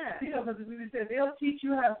 Yes. Because we said they'll teach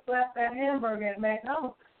you how to slap that hamburger at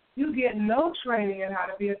McDonald's. You get no training in how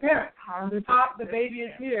to be a parent. How to pop the baby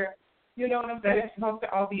is here. You know what I'm saying? It's supposed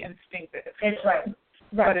to all be instinctive. It's right.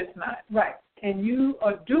 But it's not. Right. And you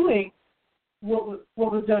are doing what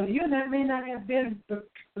was done to you, and that may not have been the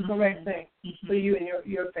correct thing for you and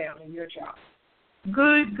your family and your child.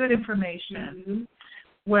 Good information.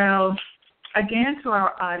 Well, again, to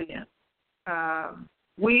our audience,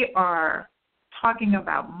 we are talking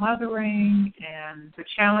about mothering and the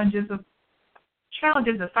challenges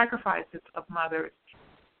and sacrifices of mothers.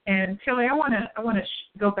 And Tilly, I want to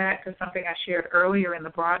go back to something I shared earlier in the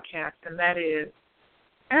broadcast, and that is,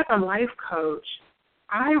 as a life coach,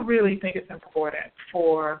 I really think it's important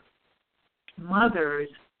for mothers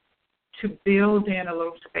to build in a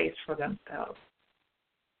little space for themselves,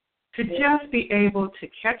 to just be able to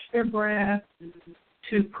catch their breath,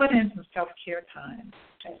 to put in some self-care time.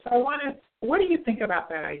 So what do you think about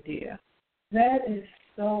that idea? That is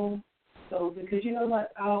so, because you know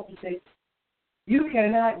what, I often say, you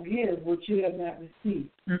cannot give what you have not received.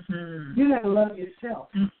 Mm-hmm. You have to love yourself.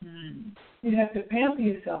 Mm-hmm. You have to pamper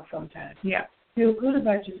yourself sometimes. Yeah. Feel good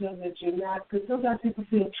about yourself that you're not, because sometimes people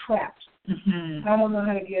feel trapped. Mm-hmm. I don't know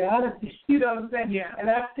how to get out of this. You know what I'm saying? Yeah. And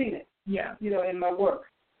I've seen it. Yeah. You know, in my work.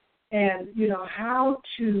 And, you know, how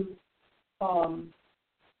to,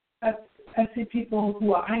 I see people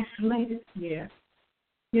who are isolated. Yeah.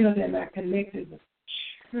 You know, they're not connected with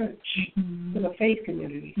church, with a faith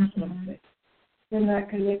community. Mm-hmm. They're not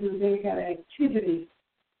connected with any kind of activities,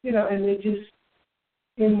 you know, and they're just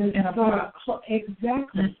in this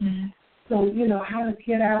exactly. Mm-hmm. So, you know, how to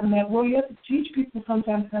get out of that. Well, you have to teach people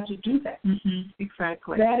sometimes how to do that. Mm-hmm.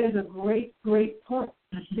 Exactly. That is a great, great point.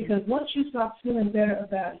 Mm-hmm. Because once you start feeling better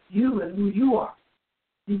about you and who you are,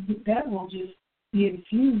 that will just be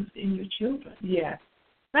infused in your children. Yes.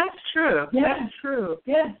 That's true. Yes. That's true.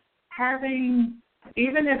 Yes. Having,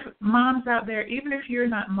 even if moms out there, even if you're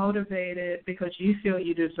not motivated because you feel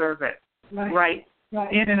you deserve it, right?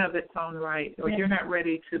 In and of its own right, or you're not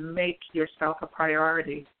ready to make yourself a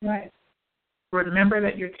priority. Right. Remember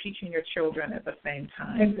that you're teaching your children at the same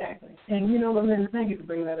time. Exactly. And, you know, Lynn, thank you for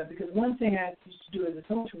bringing that up, because one thing I used to do as a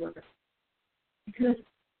social worker, because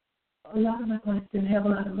a lot of my clients didn't have a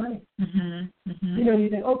lot of money. Mm-hmm. Mm-hmm. You know, you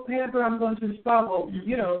think, oh, Pamper, I'm going to the spa. Well,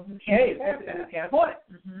 you know, hey, I can't afford it.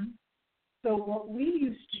 Mm-hmm. So what we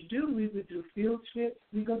used to do, we would do field trips.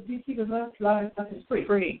 We go to D.C. because a lot of stuff is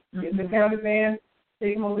free. Mm-hmm. Get the county van,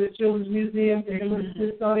 take them over to the Children's Museum, take them to the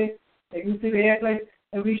Smithsonian, take them to the airplane,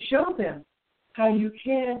 and we show them how you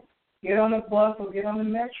can get on a bus or get on the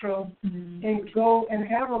metro and go and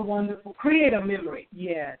have a wonderful, create a memory.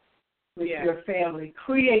 Yes. With your family,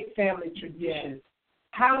 create family traditions. Yes.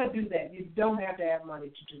 How to do that? You don't have to have money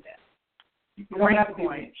to do that. You don't have to be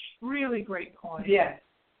rich. Really great point. Yes.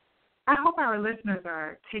 I hope our listeners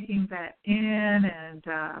are taking that in,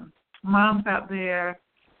 and moms out there,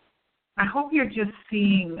 I hope you're just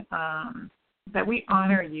seeing that we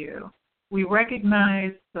honor you. We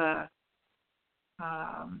recognize the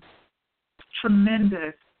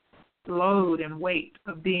tremendous load and weight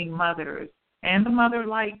of being mothers and the mother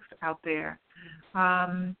likes out there.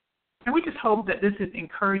 And we just hope that this is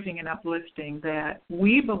encouraging and uplifting, that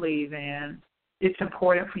we believe in. It's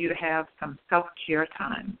important for you to have some self-care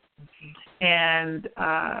time and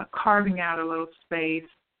carving out a little space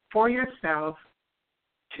for yourself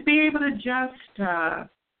to be able to just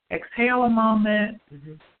exhale a moment,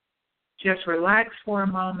 just relax for a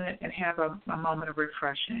moment, and have a moment of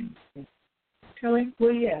refreshing. Tilly?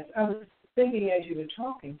 Well, yes. I was thinking as you were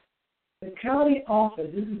talking, the county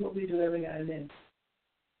office, this is what we do every now and then.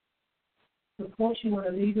 Of course, you want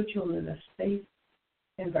to leave your children in a safe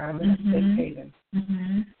environment, a safe haven.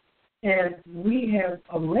 Mm-hmm. And we have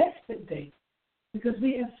a respite day because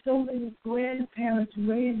we have so many grandparents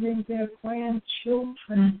raising their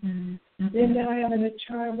grandchildren. Mm-hmm. They're not having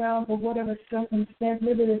a turnaround for whatever circumstance.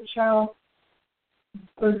 Maybe the child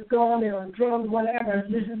was gone, they're on drugs, whatever.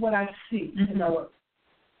 This is what I see in my work.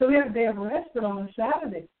 So we have a day of respite on a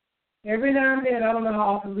Saturday. Every now and then, I don't know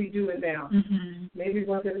how often we do it now. Mm-hmm. Maybe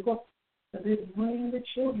once every quarter. But they bring the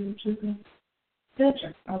children to the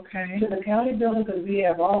center, to the county building, because we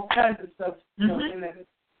have all kinds of stuff in there.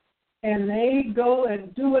 And they go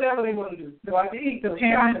and do whatever they want to do. So I think the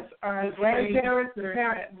parents are grandparents, the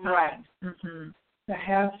parents, to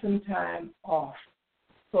have some time off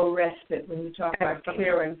for respite when you talk about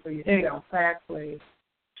caring for yourself. Exactly.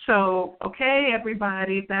 So, okay,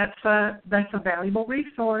 everybody, that's a valuable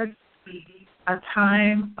resource. A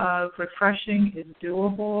time of refreshing is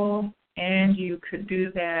doable, and you could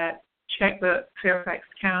do that. Check the Fairfax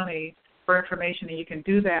County for information, and you can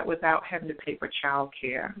do that without having to pay for child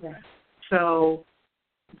care. Right. So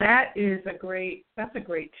that is a great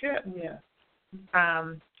tip. Yeah.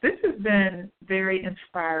 This has been very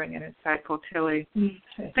inspiring and insightful, Tilly.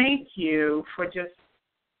 Thank you for just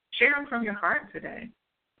sharing from your heart today.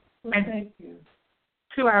 Well, and thank you.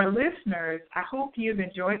 To our listeners, I hope you've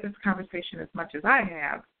enjoyed this conversation as much as I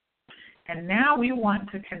have. And now we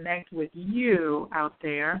want to connect with you out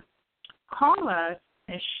there. Call us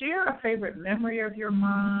and share a favorite memory of your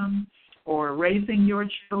mom, or raising your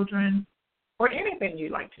children, or anything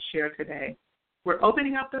you'd like to share today, we're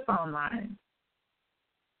opening up the phone line.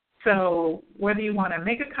 So whether you want to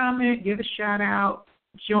make a comment, give a shout-out,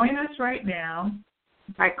 join us right now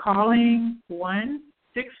by calling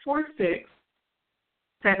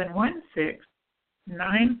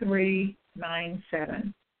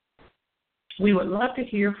 1-646-716-9397. We would love to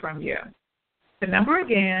hear from you. The number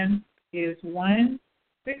again is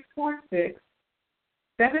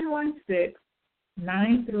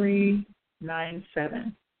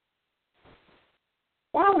 1-646-716-9397.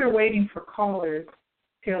 While we're waiting for callers,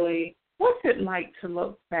 Tilly, what's it like to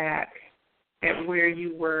look back at where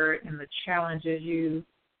you were and the challenges you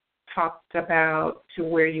talked about to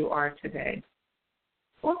where you are today?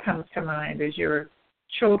 What comes to mind as your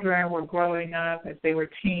children were growing up, as they were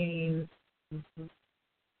teens,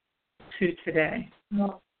 to today?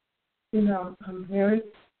 Well, you know, I'm very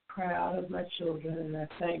proud of my children, and I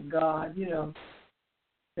thank God, you know,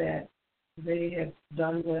 that they have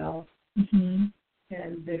done well. Mm-hmm.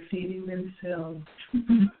 And they're feeding themselves,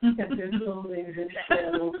 and they're clothing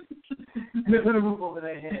themselves, with a roof over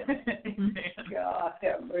their head. God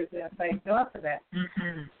have mercy. I thank God for that.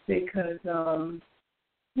 Mm-hmm. Because,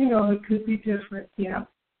 you know, it could be different. Yeah.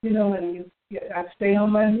 You know, and I stay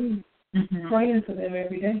on my knees, praying for them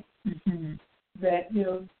every day. Mm-hmm. That, you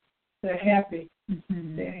know, they're happy,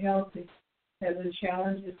 they're healthy, as the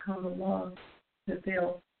challenges come along, that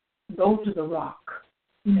they'll go to the rock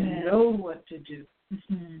and know what to do.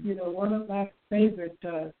 Mm-hmm. You know, one of my favorite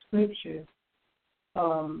scriptures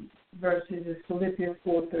verses is Philippians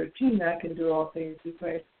 4:13. I can do all things through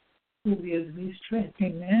Christ who gives me strength.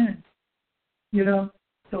 Amen. You know,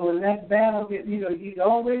 so in that battle, you know, He's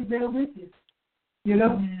always there with you. You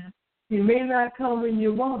know, He may not come when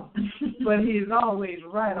you want, but He's always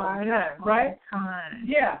right on time. Right?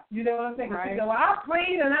 Yeah, you know what I'm saying? Right. You know, I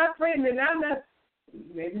prayed, and I'm not.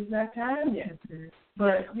 Maybe it's not time yet. Mm-hmm.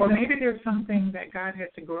 But or maybe there's something that God has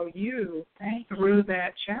to grow you through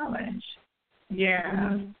that challenge.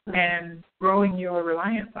 Yeah, and growing your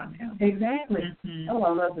reliance on Him. Exactly. Mm-hmm. Oh,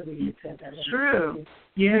 I love the way you said that. True.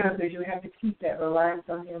 Yeah, because you have to keep that reliance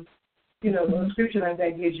on Him. You know, a scripture like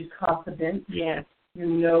that gives you confidence. Yes. You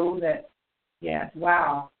know that. Yes.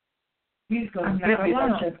 Wow. He's going to get me.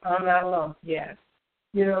 I'm not alone. Yes.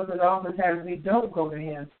 You know, because oftentimes we don't go to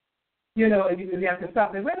Him. You know, and you have to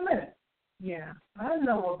stop and wait a minute. Yeah, I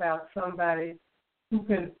know about somebody who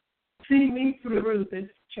can see me through this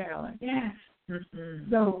challenge. Yes. Mm-hmm.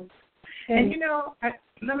 So, and you know,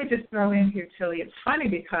 let me just throw in here, Tilly. It's funny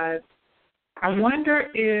because I wonder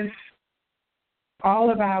if all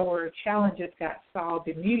of our challenges got solved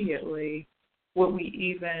immediately, would we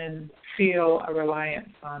even feel a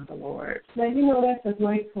reliance on the Lord? Now, you know, that's a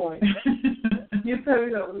great point. You say,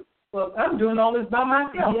 well, I'm doing all this by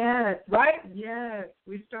myself. Yes. Right? Yes.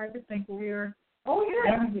 We start to think we're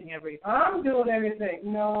everything. I'm doing everything.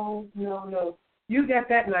 No. You got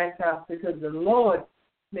that nice house because the Lord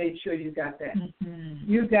made sure you got that. Mm-hmm.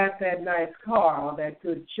 You got that nice car or that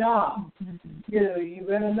good job. Mm-hmm. You know, you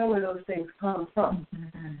better know where those things come from.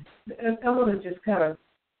 Mm-hmm. And I want to just kind of,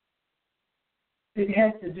 it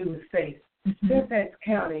has to do with faith. Mm-hmm. Fairfax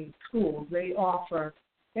County schools, they offer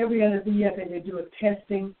every other year, they do a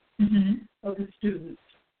testing of the students,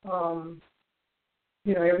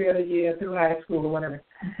 you know, every other year through high school or whatever.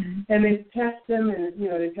 Mm-hmm. And they test them and, you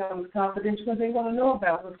know, they tell them it's confidential because they want to know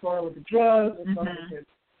about what's going on with the drugs, what's going on with their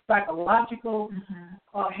psychological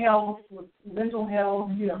health, with mental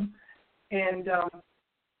health, you know. And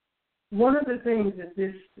one of the things that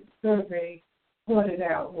this survey pointed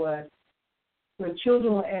out was when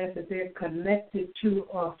children were asked if they're connected to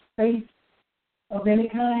a faith of any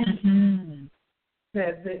kind,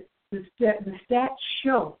 that the stats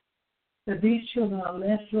show that these children are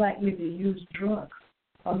less likely to use drugs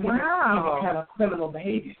or any kind of criminal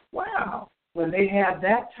behavior. Wow. When they have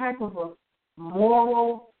that type of a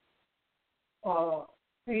moral,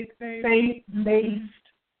 faith-based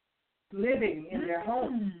living in their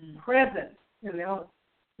home, present in their home,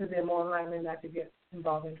 that they're more likely not to get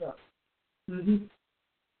involved in drugs. Mm-hmm.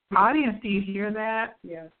 Audience, do you hear that?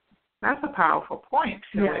 Yeah. That's a powerful point.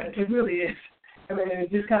 Yeah, it really is. I mean, it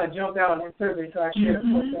just kind of jumped out on that survey, so I shared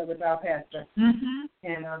it with our pastor and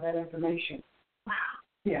that information. Wow.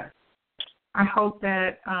 Yeah. I hope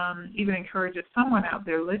that even encourages someone out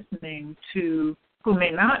there listening to who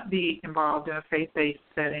may not be involved in a faith-based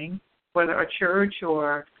setting, whether a church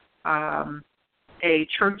or a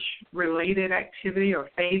church-related activity or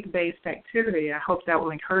faith-based activity. I hope that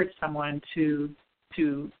will encourage someone to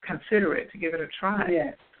consider it, to give it a try.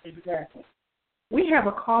 Yes, exactly. We have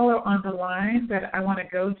a caller on the line that I want to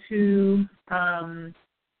go to.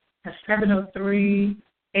 That's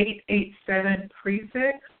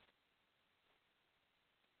 703-887-PREFIX.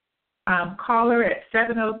 Caller at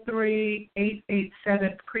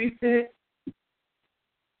 703-887-PREFIX.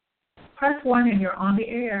 Press 1 and you're on the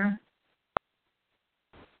air.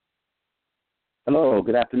 Hello,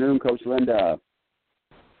 good afternoon, Coach Linda.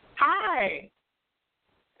 Hi.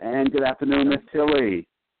 And good afternoon, Miss Tilly.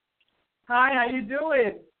 Hi, how you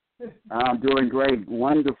doing? I'm doing great.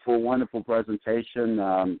 Wonderful, wonderful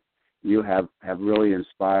presentation. You have really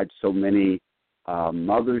inspired so many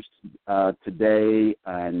mothers today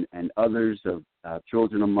and others of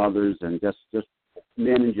children of mothers and just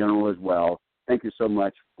men in general as well. Thank you so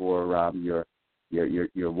much for your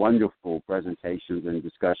wonderful presentations and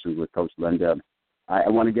discussions with Coach Linda. I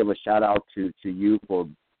want to give a shout out to you for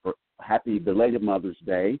happy belated Mother's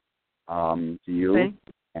Day to you. Thanks.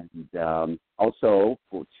 And also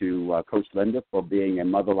to Coach Linda for being a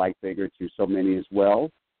mother-like figure to so many as well.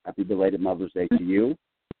 Happy belated Mother's Day to you.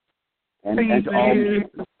 And to all mothers.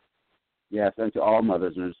 Yes, and to all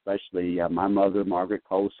mothers, and especially my mother, Margaret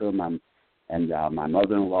Colson, and my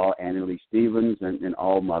mother-in-law, Annie Lee Stevens, and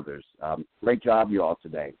all mothers. Great job, you all,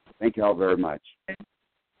 today. Thank you all very much.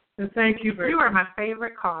 Thank you very much. You are my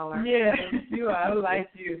favorite caller. Yes, you are. I like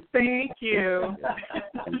you. Thank you.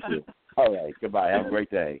 Thank you. All right, goodbye. Have a great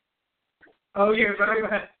day. Okay,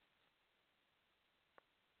 bye-bye.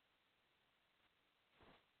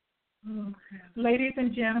 Ladies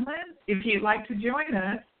and gentlemen, if you'd like to join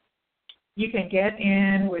us, you can get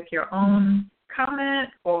in with your own comment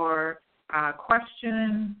or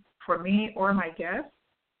question for me or my guest.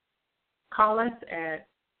 Call us at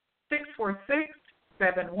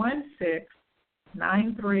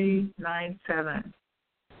 646-716-9397.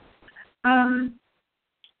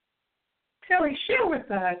 Kelly, share with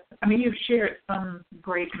us, you've shared some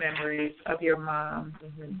great memories of your mom,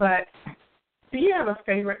 but do you have a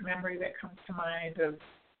favorite memory that comes to mind of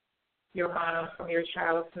your mom from your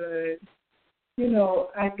childhood?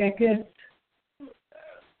 I guess,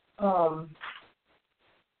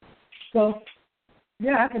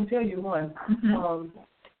 I can tell you one.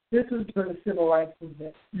 This was for the Civil Rights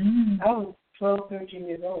Movement. I was 12, 13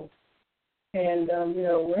 years old. And,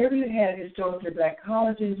 wherever you had historically black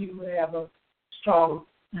colleges, you would have a strong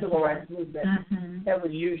Civil Rights Movement. That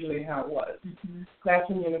was usually how it was.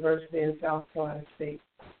 Claflin University in South Carolina State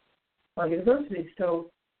University. So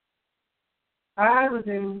I was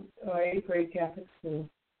in 8th grade Catholic school,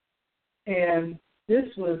 and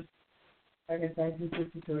this was,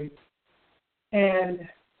 1953. And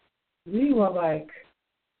we were,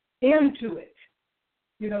 into it.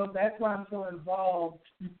 That's why I'm so involved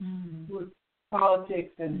with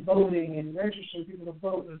politics and voting and registering people to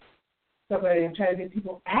vote and stuff like that, and trying to get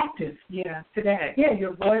people active. Yeah, today. Yeah,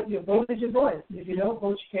 your vote is your voice. If you don't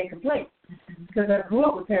vote, you can't complain. Because I grew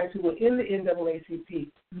up with parents who were in the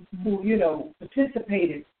NAACP, who,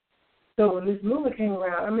 participated. So when this movement came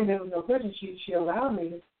around, there was no question. She allowed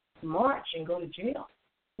me to march and go to jail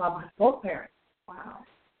by my both parents. Wow.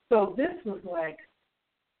 So this was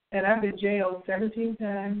and I've been jailed 17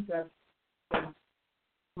 times. I've been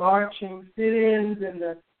marching, sit-ins in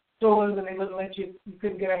the stores, and they wouldn't let you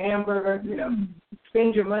couldn't get a hamburger,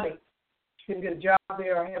 spend your money. You couldn't get a job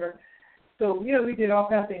there or a hamburger. So, we did all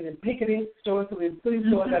kinds of things in picketing stores, so we were putting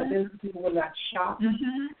stores out of business, people would not shop.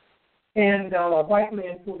 And a white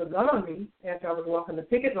man pulled a gun on me after I was walking the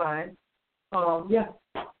picket line.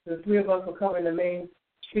 The three of us were covering the main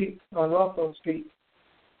street on Rothfield Street.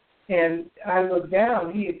 And I looked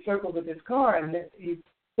down, he had circled with his car, and he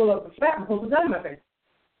pulled up the flap and pulled the gun in my face.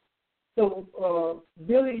 So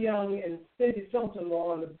Billy Young and Cindy Sultan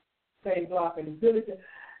were on the same block, and Billy said,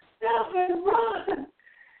 "Nelfred, run!"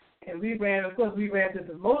 And we ran to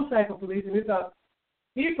the motorcycle police, and we thought,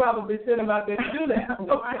 he probably sent him out there to do that.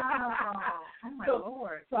 Wow. Oh, my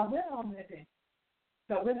Lord. So I went home that day.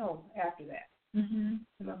 So I went home after that. And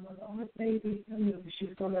my mother, baby, she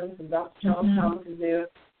was going to listen. Dr. Charles Thomas is there.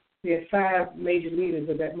 We had 5 major leaders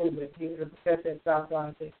of that movement. He was a professor at South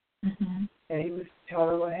Carolina State. And he was telling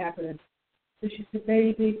her what happened. So she said,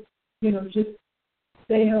 baby, just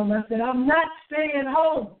stay home. I said, I'm not staying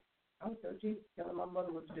home. I was 13, telling my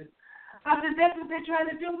mother what to do. I said, that's what they're trying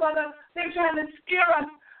to do, Mother. They're trying to scare us.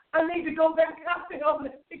 I need to go back out there over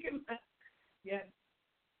there. Yes.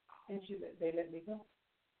 And they let me go.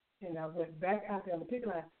 And I went back out there on the picket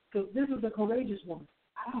line. So this was a courageous woman,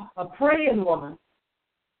 a praying woman.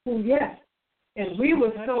 Who, yes. And we were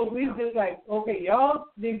just like, okay, y'all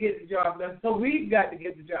didn't get the job done, so we've got to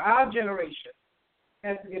get the job. Our generation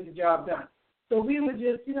has to get the job done. So we would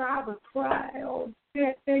just, I would cry, oh,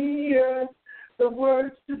 can't they hear the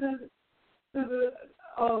words to the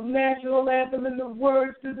National Anthem and the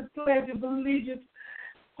words to the Pledge of Allegiance.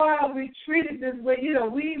 While we treated this way,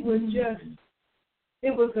 we were just,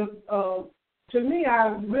 it was to me, I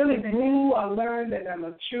really grew, I learned, and I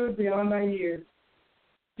matured beyond my years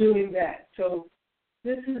doing that. So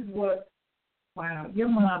this is what. Wow, your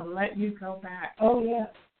mom let you go back. Oh, yeah.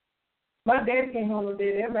 My dad came home and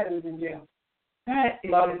did, everybody was in jail. That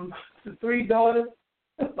is. The 3 daughters,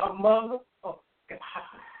 my mother. Oh, God.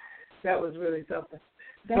 That was really something.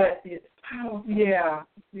 That is powerful. Yeah,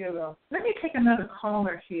 Let me take another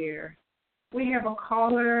caller here. We have a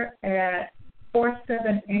caller at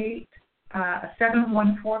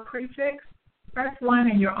 478-714 prefix. Press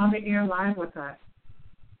 1 and you're on the air live with us.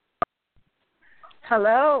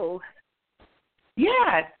 Hello.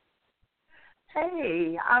 Yes.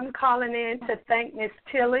 Hey, I'm calling in to thank Miss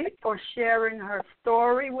Tilly for sharing her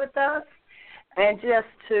story with us and just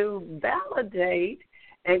to validate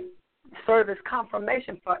and serve as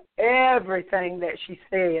confirmation for everything that she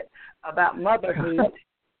said about motherhood.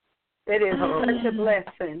 It is such a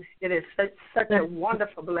blessing. It is such a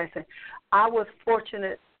wonderful blessing. I was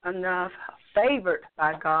fortunate enough, favored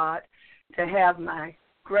by God, to have my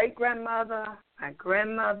great-grandmother, my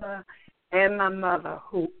grandmother, and my mother,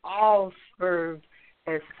 who all served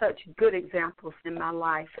as such good examples in my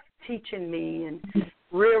life, teaching me and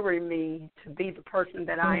rearing me to be the person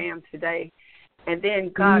that I am today. And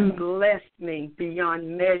then God blessed me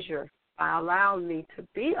beyond measure by allowing me to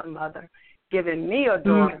be a mother, giving me a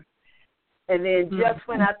daughter. And then just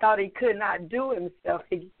when I thought he could not do himself,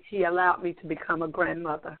 he allowed me to become a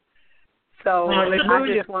grandmother. So I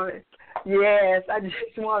just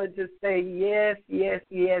wanted to say yes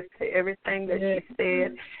to everything that she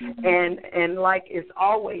said. And like it's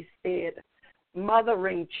always said,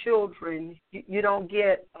 mothering children, you don't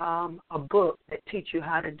get a book that teach you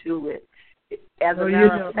how to do it. As a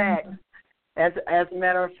matter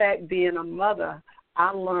of fact, being a mother, I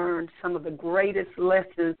learned some of the greatest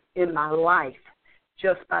lessons in my life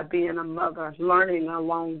just by being a mother, learning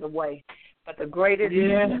along the way. But the greatest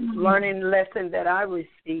learning lesson that I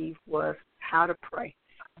received was how to pray.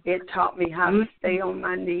 It taught me how to stay on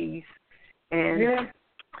my knees. And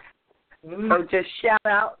so just shout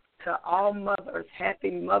out to all mothers. Happy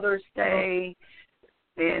Mother's Day.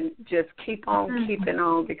 And just keep on keeping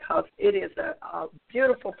on, because it is a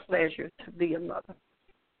beautiful pleasure to be a mother.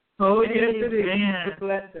 Oh, yes, it is. It's a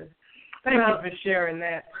blessing. Thank you for sharing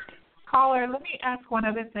that. Caller, let me ask one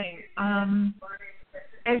other thing.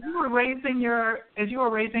 As you were raising your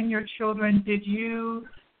children, did you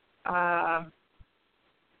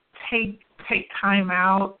take time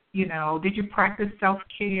out? Did you practice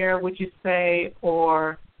self-care, would you say,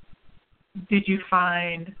 or did you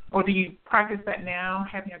find, or do you practice that now,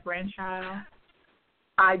 having a grandchild?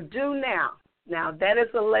 I do now. Now, that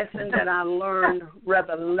is a lesson that I learned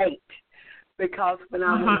rather late, because when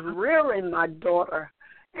I was rearing my daughter,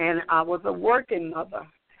 and I was a working mother,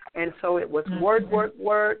 and so it was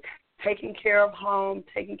work, taking care of home,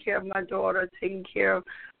 taking care of my daughter, taking care of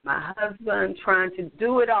my husband, trying to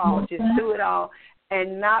do it all, just do it all,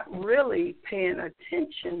 and not really paying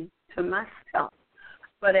attention to myself.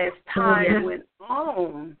 But as time went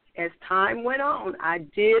on, I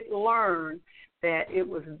did learn that it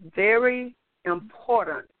was very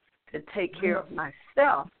important to take care of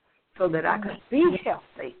myself so that I could be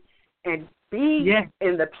healthy and be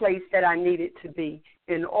in the place that I needed to be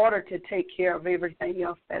in order to take care of everything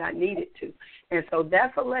else that I needed to. And so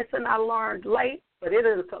that's a lesson I learned late, but it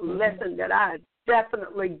is a lesson that I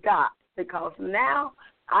definitely got, because now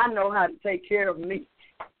I know how to take care of me.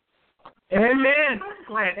 Amen. I'm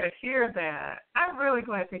glad to hear that. I'm really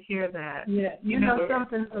glad to hear that. Yeah. You know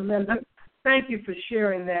something, Linda? Thank you for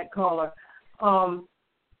sharing that, caller.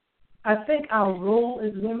 I think our role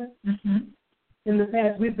as women, in the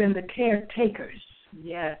past, we've been the caretakers.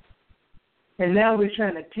 Yes. And now we're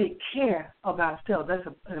trying to take care of ourselves. That's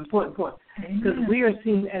an important point. Because we are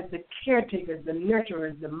seen as the caretakers, the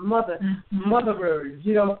nurturers, the motherers,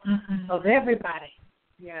 of everybody.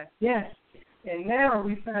 Yes. Yes. And now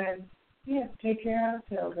we find, take care of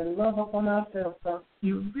ourselves and love up on ourselves. So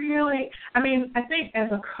you really, I think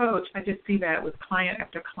as a coach, I just see that with client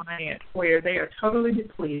after client, where they are totally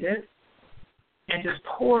depleted and just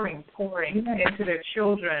pouring into their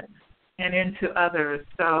children and into others.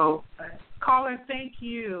 So, caller, thank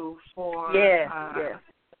you for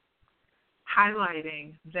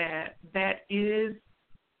highlighting that is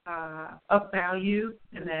of value,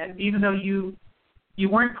 and that even though you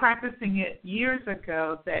weren't practicing it years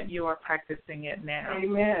ago, that you are practicing it now.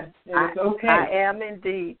 Amen. It's okay. I am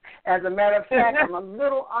indeed. As a matter of fact, I'm a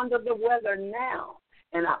little under the weather now.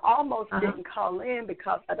 And I almost didn't call in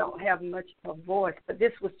because I don't have much of a voice, but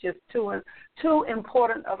this was just too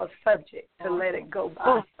important of a subject to let it go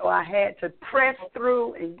by. So I had to press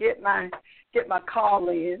through and get my call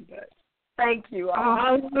in. But thank you.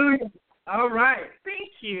 Hallelujah. All right.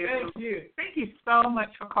 Thank you. Thank you. Thank you so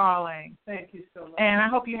much for calling. Thank you so much. And I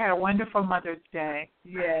hope you had a wonderful Mother's Day.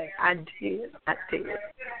 Yes, I did.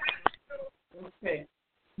 Okay.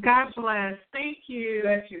 God bless. Thank you.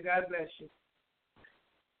 Bless you. God bless you.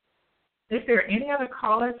 If there are any other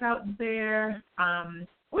callers out there,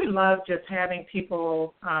 we love just having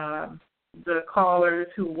people, the callers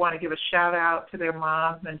who want to give a shout out to their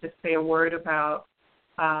moms and just say a word about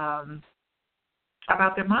their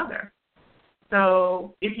mother.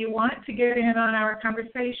 So if you want to get in on our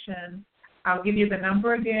conversation, I'll give you the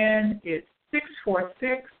number again. It's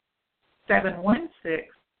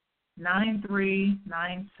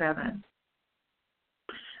 646-716-9397.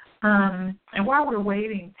 And while we're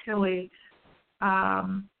waiting, Tilly, tell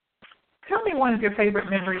me one of your favorite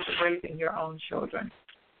memories of raising your own children.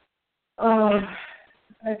 I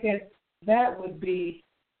guess that would be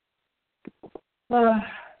when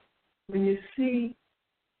you see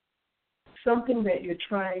something that you're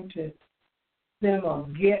trying to them or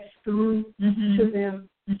get through to them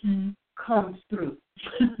comes through.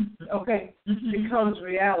 Okay? Becomes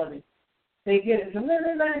reality. They get it. Some they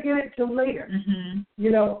not get it till later.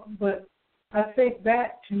 You know, but I think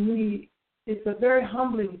that to me it's a very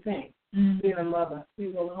humbling thing, being a mother.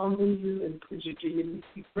 It will humble you and put you to your knees.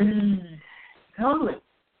 It's humbling.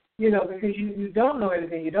 You know, because you don't know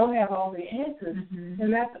everything. You don't have all the answers,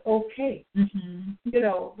 and that's okay. You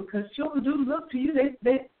know, because children do look to you.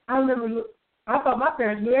 I remember, I thought my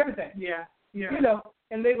parents knew everything. Yeah. You know,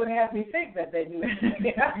 and they would have me think that they knew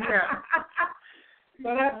everything.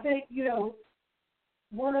 But I think, you know,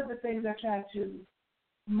 one of the things I try to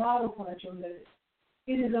model for my children is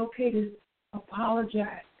it is okay to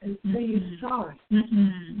apologize and say you're sorry.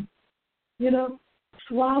 You know,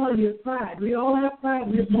 swallow your pride. We all have pride.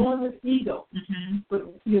 We're born with ego. But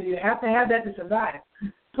you have to have that to survive.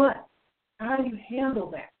 But how do you handle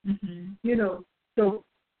that? You know, so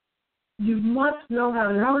you must know how.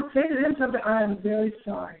 And I would say to them something, I am very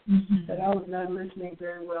sorry that I was not listening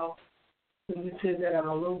very well. When you said that I'm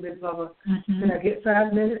a little bit lower. Can I get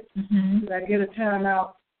 5 minutes? Can I get a time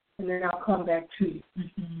out? And then I'll come back to you.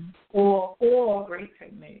 Or great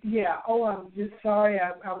technique. Yeah. Oh, I'm just sorry.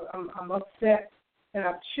 I'm upset, and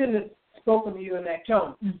I shouldn't have spoken to you in that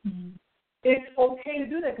tone. It's okay to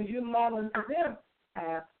do that because you're modeling for them.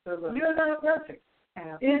 Absolutely. You're not perfect.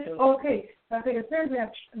 Absolutely. It's okay. I think as parents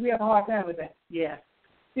we have a hard time with that. Yes.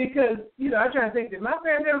 Because, you know, I'm trying to think, did my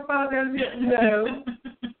parents ever apologize to me? No.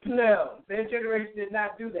 No. Their generation did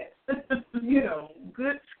not do that. You know.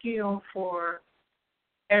 Good skill for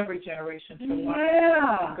every generation to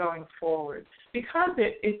learn going forward. Because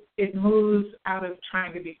it moves out of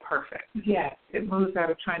trying to be perfect. Yes. It moves out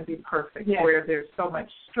of trying to be perfect, yes. where there's so much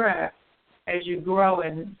stress as you grow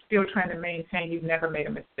and still trying to maintain you've never made a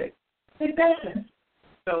mistake. Exactly.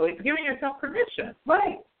 So it's giving yourself permission.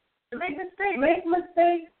 Right. To make mistakes. Make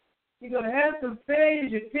mistakes. You're going to have some failures.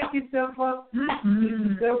 You pick yourself up.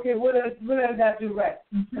 You say, okay, what did I do right?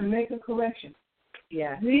 And make a correction.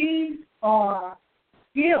 Yeah. These are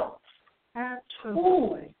skills,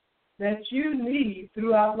 absolutely, that you need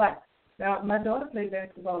throughout life. Now, my daughter played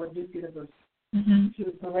basketball at Duke University. She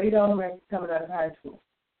was parade all-around coming out of high school.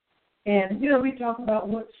 And, you know, we talk about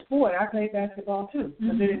what sport. I played basketball, too,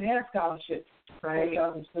 but they didn't have scholarships. Right.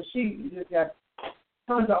 So she just got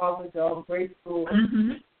tons of offers, all great schools,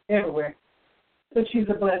 everywhere. So she's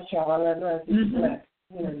a blessed child. I love her. She's blessed.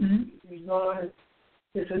 You know,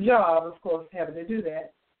 it's a job, of course, having to do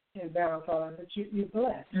that and balance all that, but you're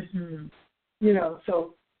blessed. You know,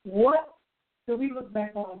 so we look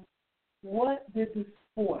back on what did the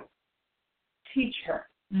sport teach her?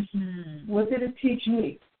 What did it teach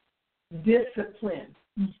me? Discipline.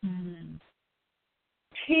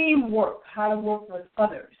 Teamwork, how to work with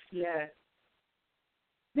others. Yes.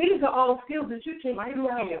 These are all skills that you take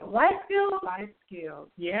throughout your life skills. Life skills,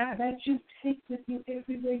 yeah. That you take with you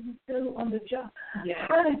everywhere you go on the job. Yeah.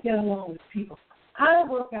 How to get along with people. How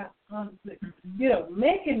to work out conflict. You know,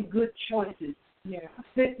 making good choices. Yeah.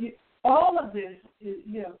 All of this is,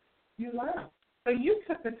 you know, you learn. So you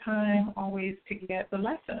took the time always to get the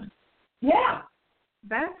lesson. Yeah.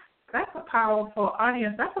 That's a powerful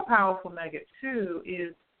audience. That's a powerful nugget, too,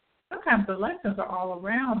 is sometimes the lessons are all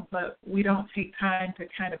around, but we don't take time to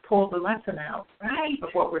kind of pull the lesson out of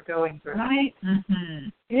what we're going through. Right.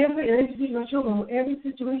 Every children, every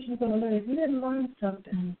situation you're going to learn. If you didn't learn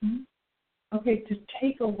something, okay, to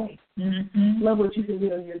take away. Love what you said, you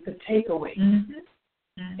know, the takeaway.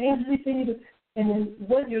 Everything you do. And then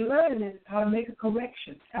what you're learning is how to make a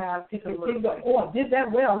correction. Absolutely. I did that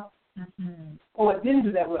well, or I didn't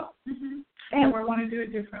do that well. And we want to do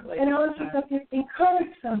it differently. And I also have to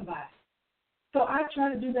encourage somebody. So I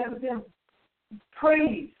try to do that with them.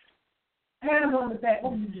 Praise. Pat them on the back.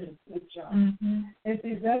 Oh, you did a good job. And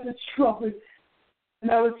see, that's a struggle.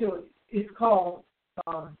 And I was doing, it's called,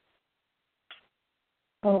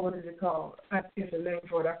 what is it called? It's a name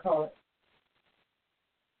for it. I call it.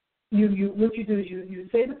 What you do is you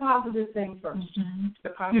say the positive thing first.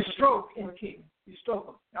 You stroke and kick. You stroke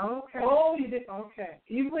them. Okay. Oh, you did. Okay.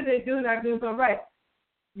 Even when they do not do something right,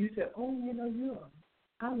 you say, oh,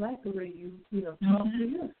 I like the way you talk to you.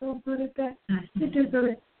 You're so good at that. You did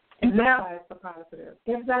good. And now it's the positive.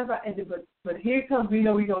 But here comes, we're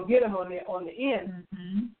going to get them on the end.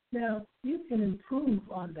 Now, you can improve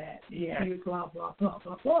on that. Yeah. You blah, blah, blah,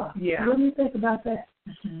 blah, blah. Yeah. What do you think about that?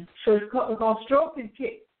 So it's called stroke and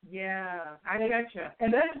kick. Yeah, I gotcha.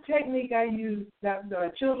 And that's a technique I use,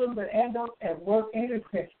 not children, but adults at work and at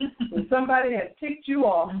home. When somebody has ticked you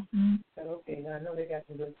off, said, okay, now I know they got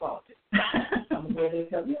some good qualities. I'm going to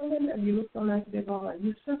tell you, you look so nice, they're going,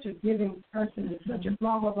 you're such a giving person, you're such a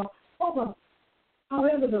blah, blah, blah. Oh,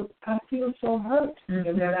 however, I feel so hurt,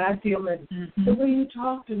 and then I feel that the way you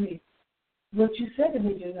talk to me, what you said to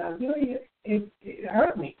me just now, it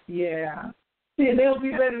hurt me. Yeah. See, they'll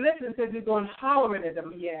be better listening because you're going hollering at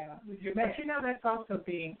them. Yeah. But that's also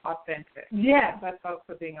being authentic. Yeah. That's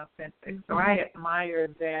also being authentic. So I admire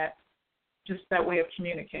that, just that way of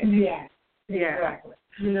communicating. Yeah. Exactly.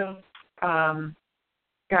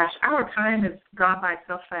 Gosh, our time has gone by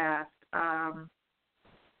so fast.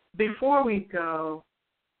 Before we go,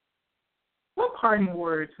 what parting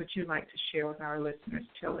words would you like to share with our listeners,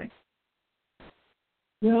 Tilly?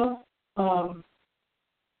 Well,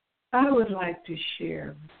 I would like to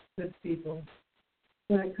share with people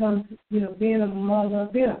when it comes to, being a mother,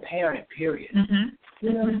 being a parent, period.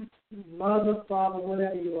 Mother, father,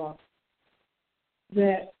 whatever you are,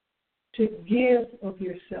 that to give of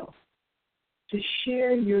yourself, to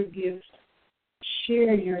share your gifts,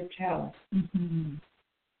 share your talent,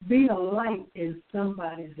 be a light in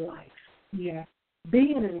somebody's life. Yeah.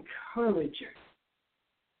 Be an encourager.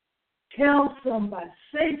 Tell somebody,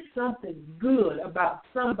 say something good about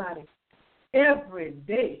somebody every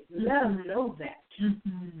day. Let them know that.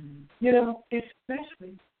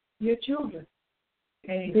 Especially your children.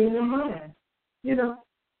 Being a mother.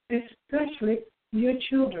 Especially your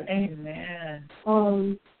children. Amen.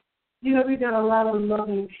 We got a lot of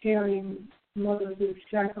loving, caring mothers who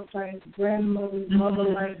sacrifice, grandmothers,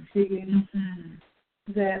 mother-like figures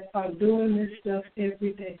that are doing this stuff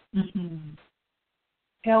every day.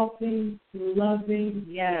 Helping, loving,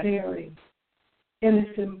 caring. And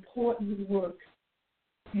it's important work.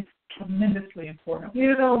 It's tremendously important.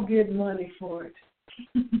 You don't get money for it.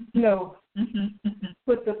 No.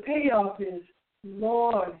 But the payoff is,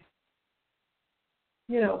 Lord,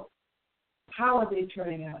 how are they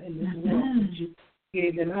turning out in this world that you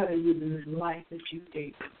gave them? How are they living this life that you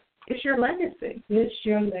gave them? It's your legacy. It's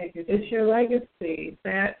your legacy. It's your legacy,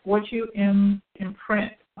 that what you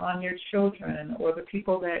imprint on your children or the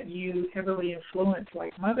people that you heavily influence,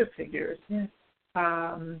 like mother figures,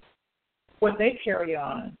 what they carry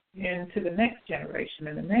on into the next generation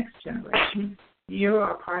and the next generation. You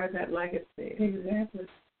are part of that legacy. Exactly.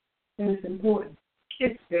 And it's important.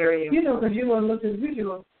 It's very important. Because you want to look at the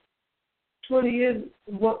video 20 years,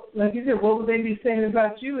 like you said, what would they be saying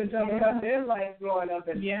about you and talking about their life growing up?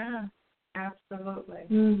 Yeah,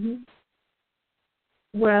 absolutely.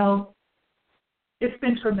 Well, it's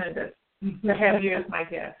been tremendous to have you as my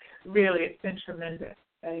guest. Really, it's been tremendous.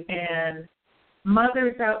 And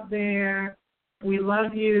mothers out there, we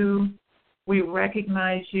love you. We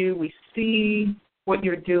recognize you. We see what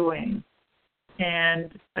you're doing.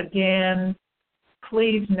 And again,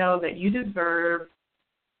 please know that you deserve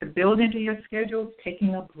to build into your schedule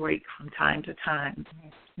taking a break from time to time.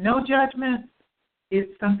 No judgment.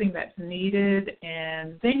 It's something that's needed,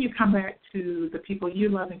 and then you come back to the people you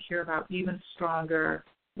love and care about even stronger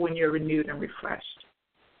when you're renewed and refreshed.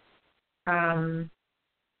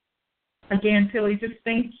 Again, Tilly, just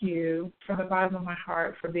thank you from the bottom of my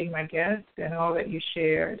heart for being my guest and all that you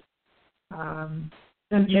shared. And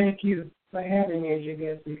thank you for having me as your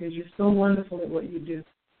guest, because you're so wonderful at what you do.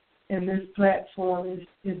 And this platform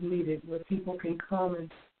is needed where people can come and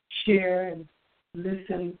share and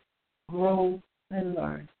listen, grow, and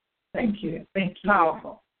learn. Thank you. Thank you.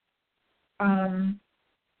 Powerful. Do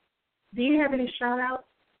you have any shout-outs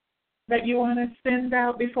that you want to send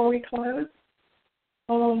out before we close?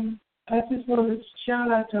 I just want to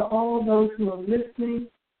shout out to all those who are listening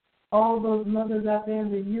all those mothers out there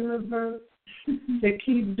in the universe that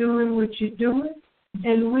keep doing what you're doing.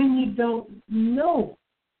 And when you don't know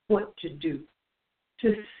what to do,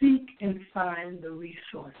 to seek and find the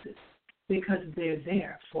resources, because they're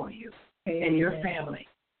there for you and your family.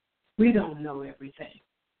 We don't know everything.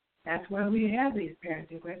 That's why we have these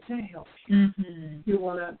parenting groups to help you. Mm-hmm. You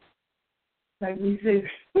want to, like we say,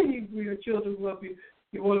 when your children grow up,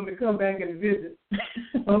 you want them to come back and visit.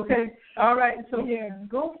 Okay? All right. So,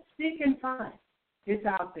 go seek and find. It's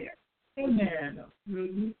out there. Amen.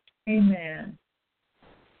 Mm-hmm. Amen.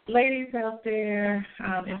 Ladies out there,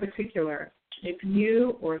 in particular, if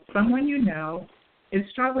you or someone you know is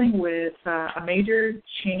struggling with a major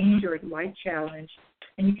change or life challenge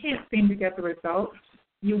and you can't seem to get the results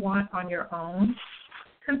you want on your own,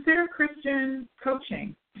 consider Christian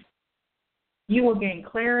coaching. You will gain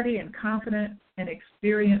clarity and confidence and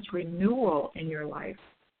experience renewal in your life.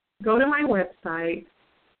 Go to my website,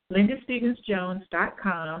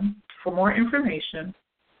 lindastevensjones.com, for more information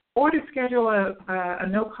or to schedule a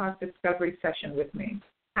no-cost discovery session with me.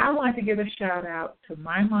 I want to give a shout-out to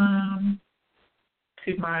my mom,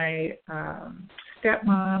 to my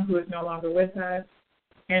stepmom, who is no longer with us,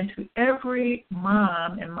 and to every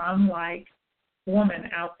mom and mom-like woman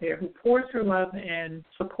out there who pours her love and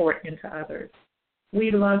support into others.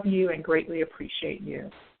 We love you and greatly appreciate you.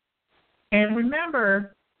 And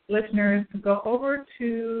remember, listeners, go over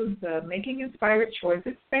to the Making Inspired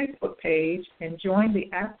Choices Facebook page and join the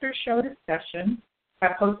after-show discussion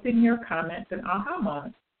by posting your comments and aha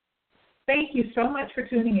moments. Thank you so much for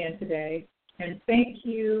tuning in today, and thank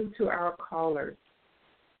you to our callers.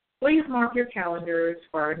 Please mark your calendars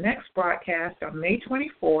for our next broadcast on May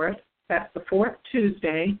 24th. That's the fourth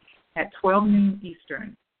Tuesday at 12 noon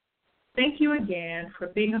Eastern. Thank you again for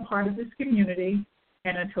being a part of this community,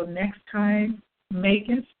 and until next time, make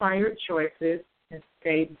inspired choices and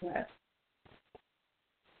stay blessed.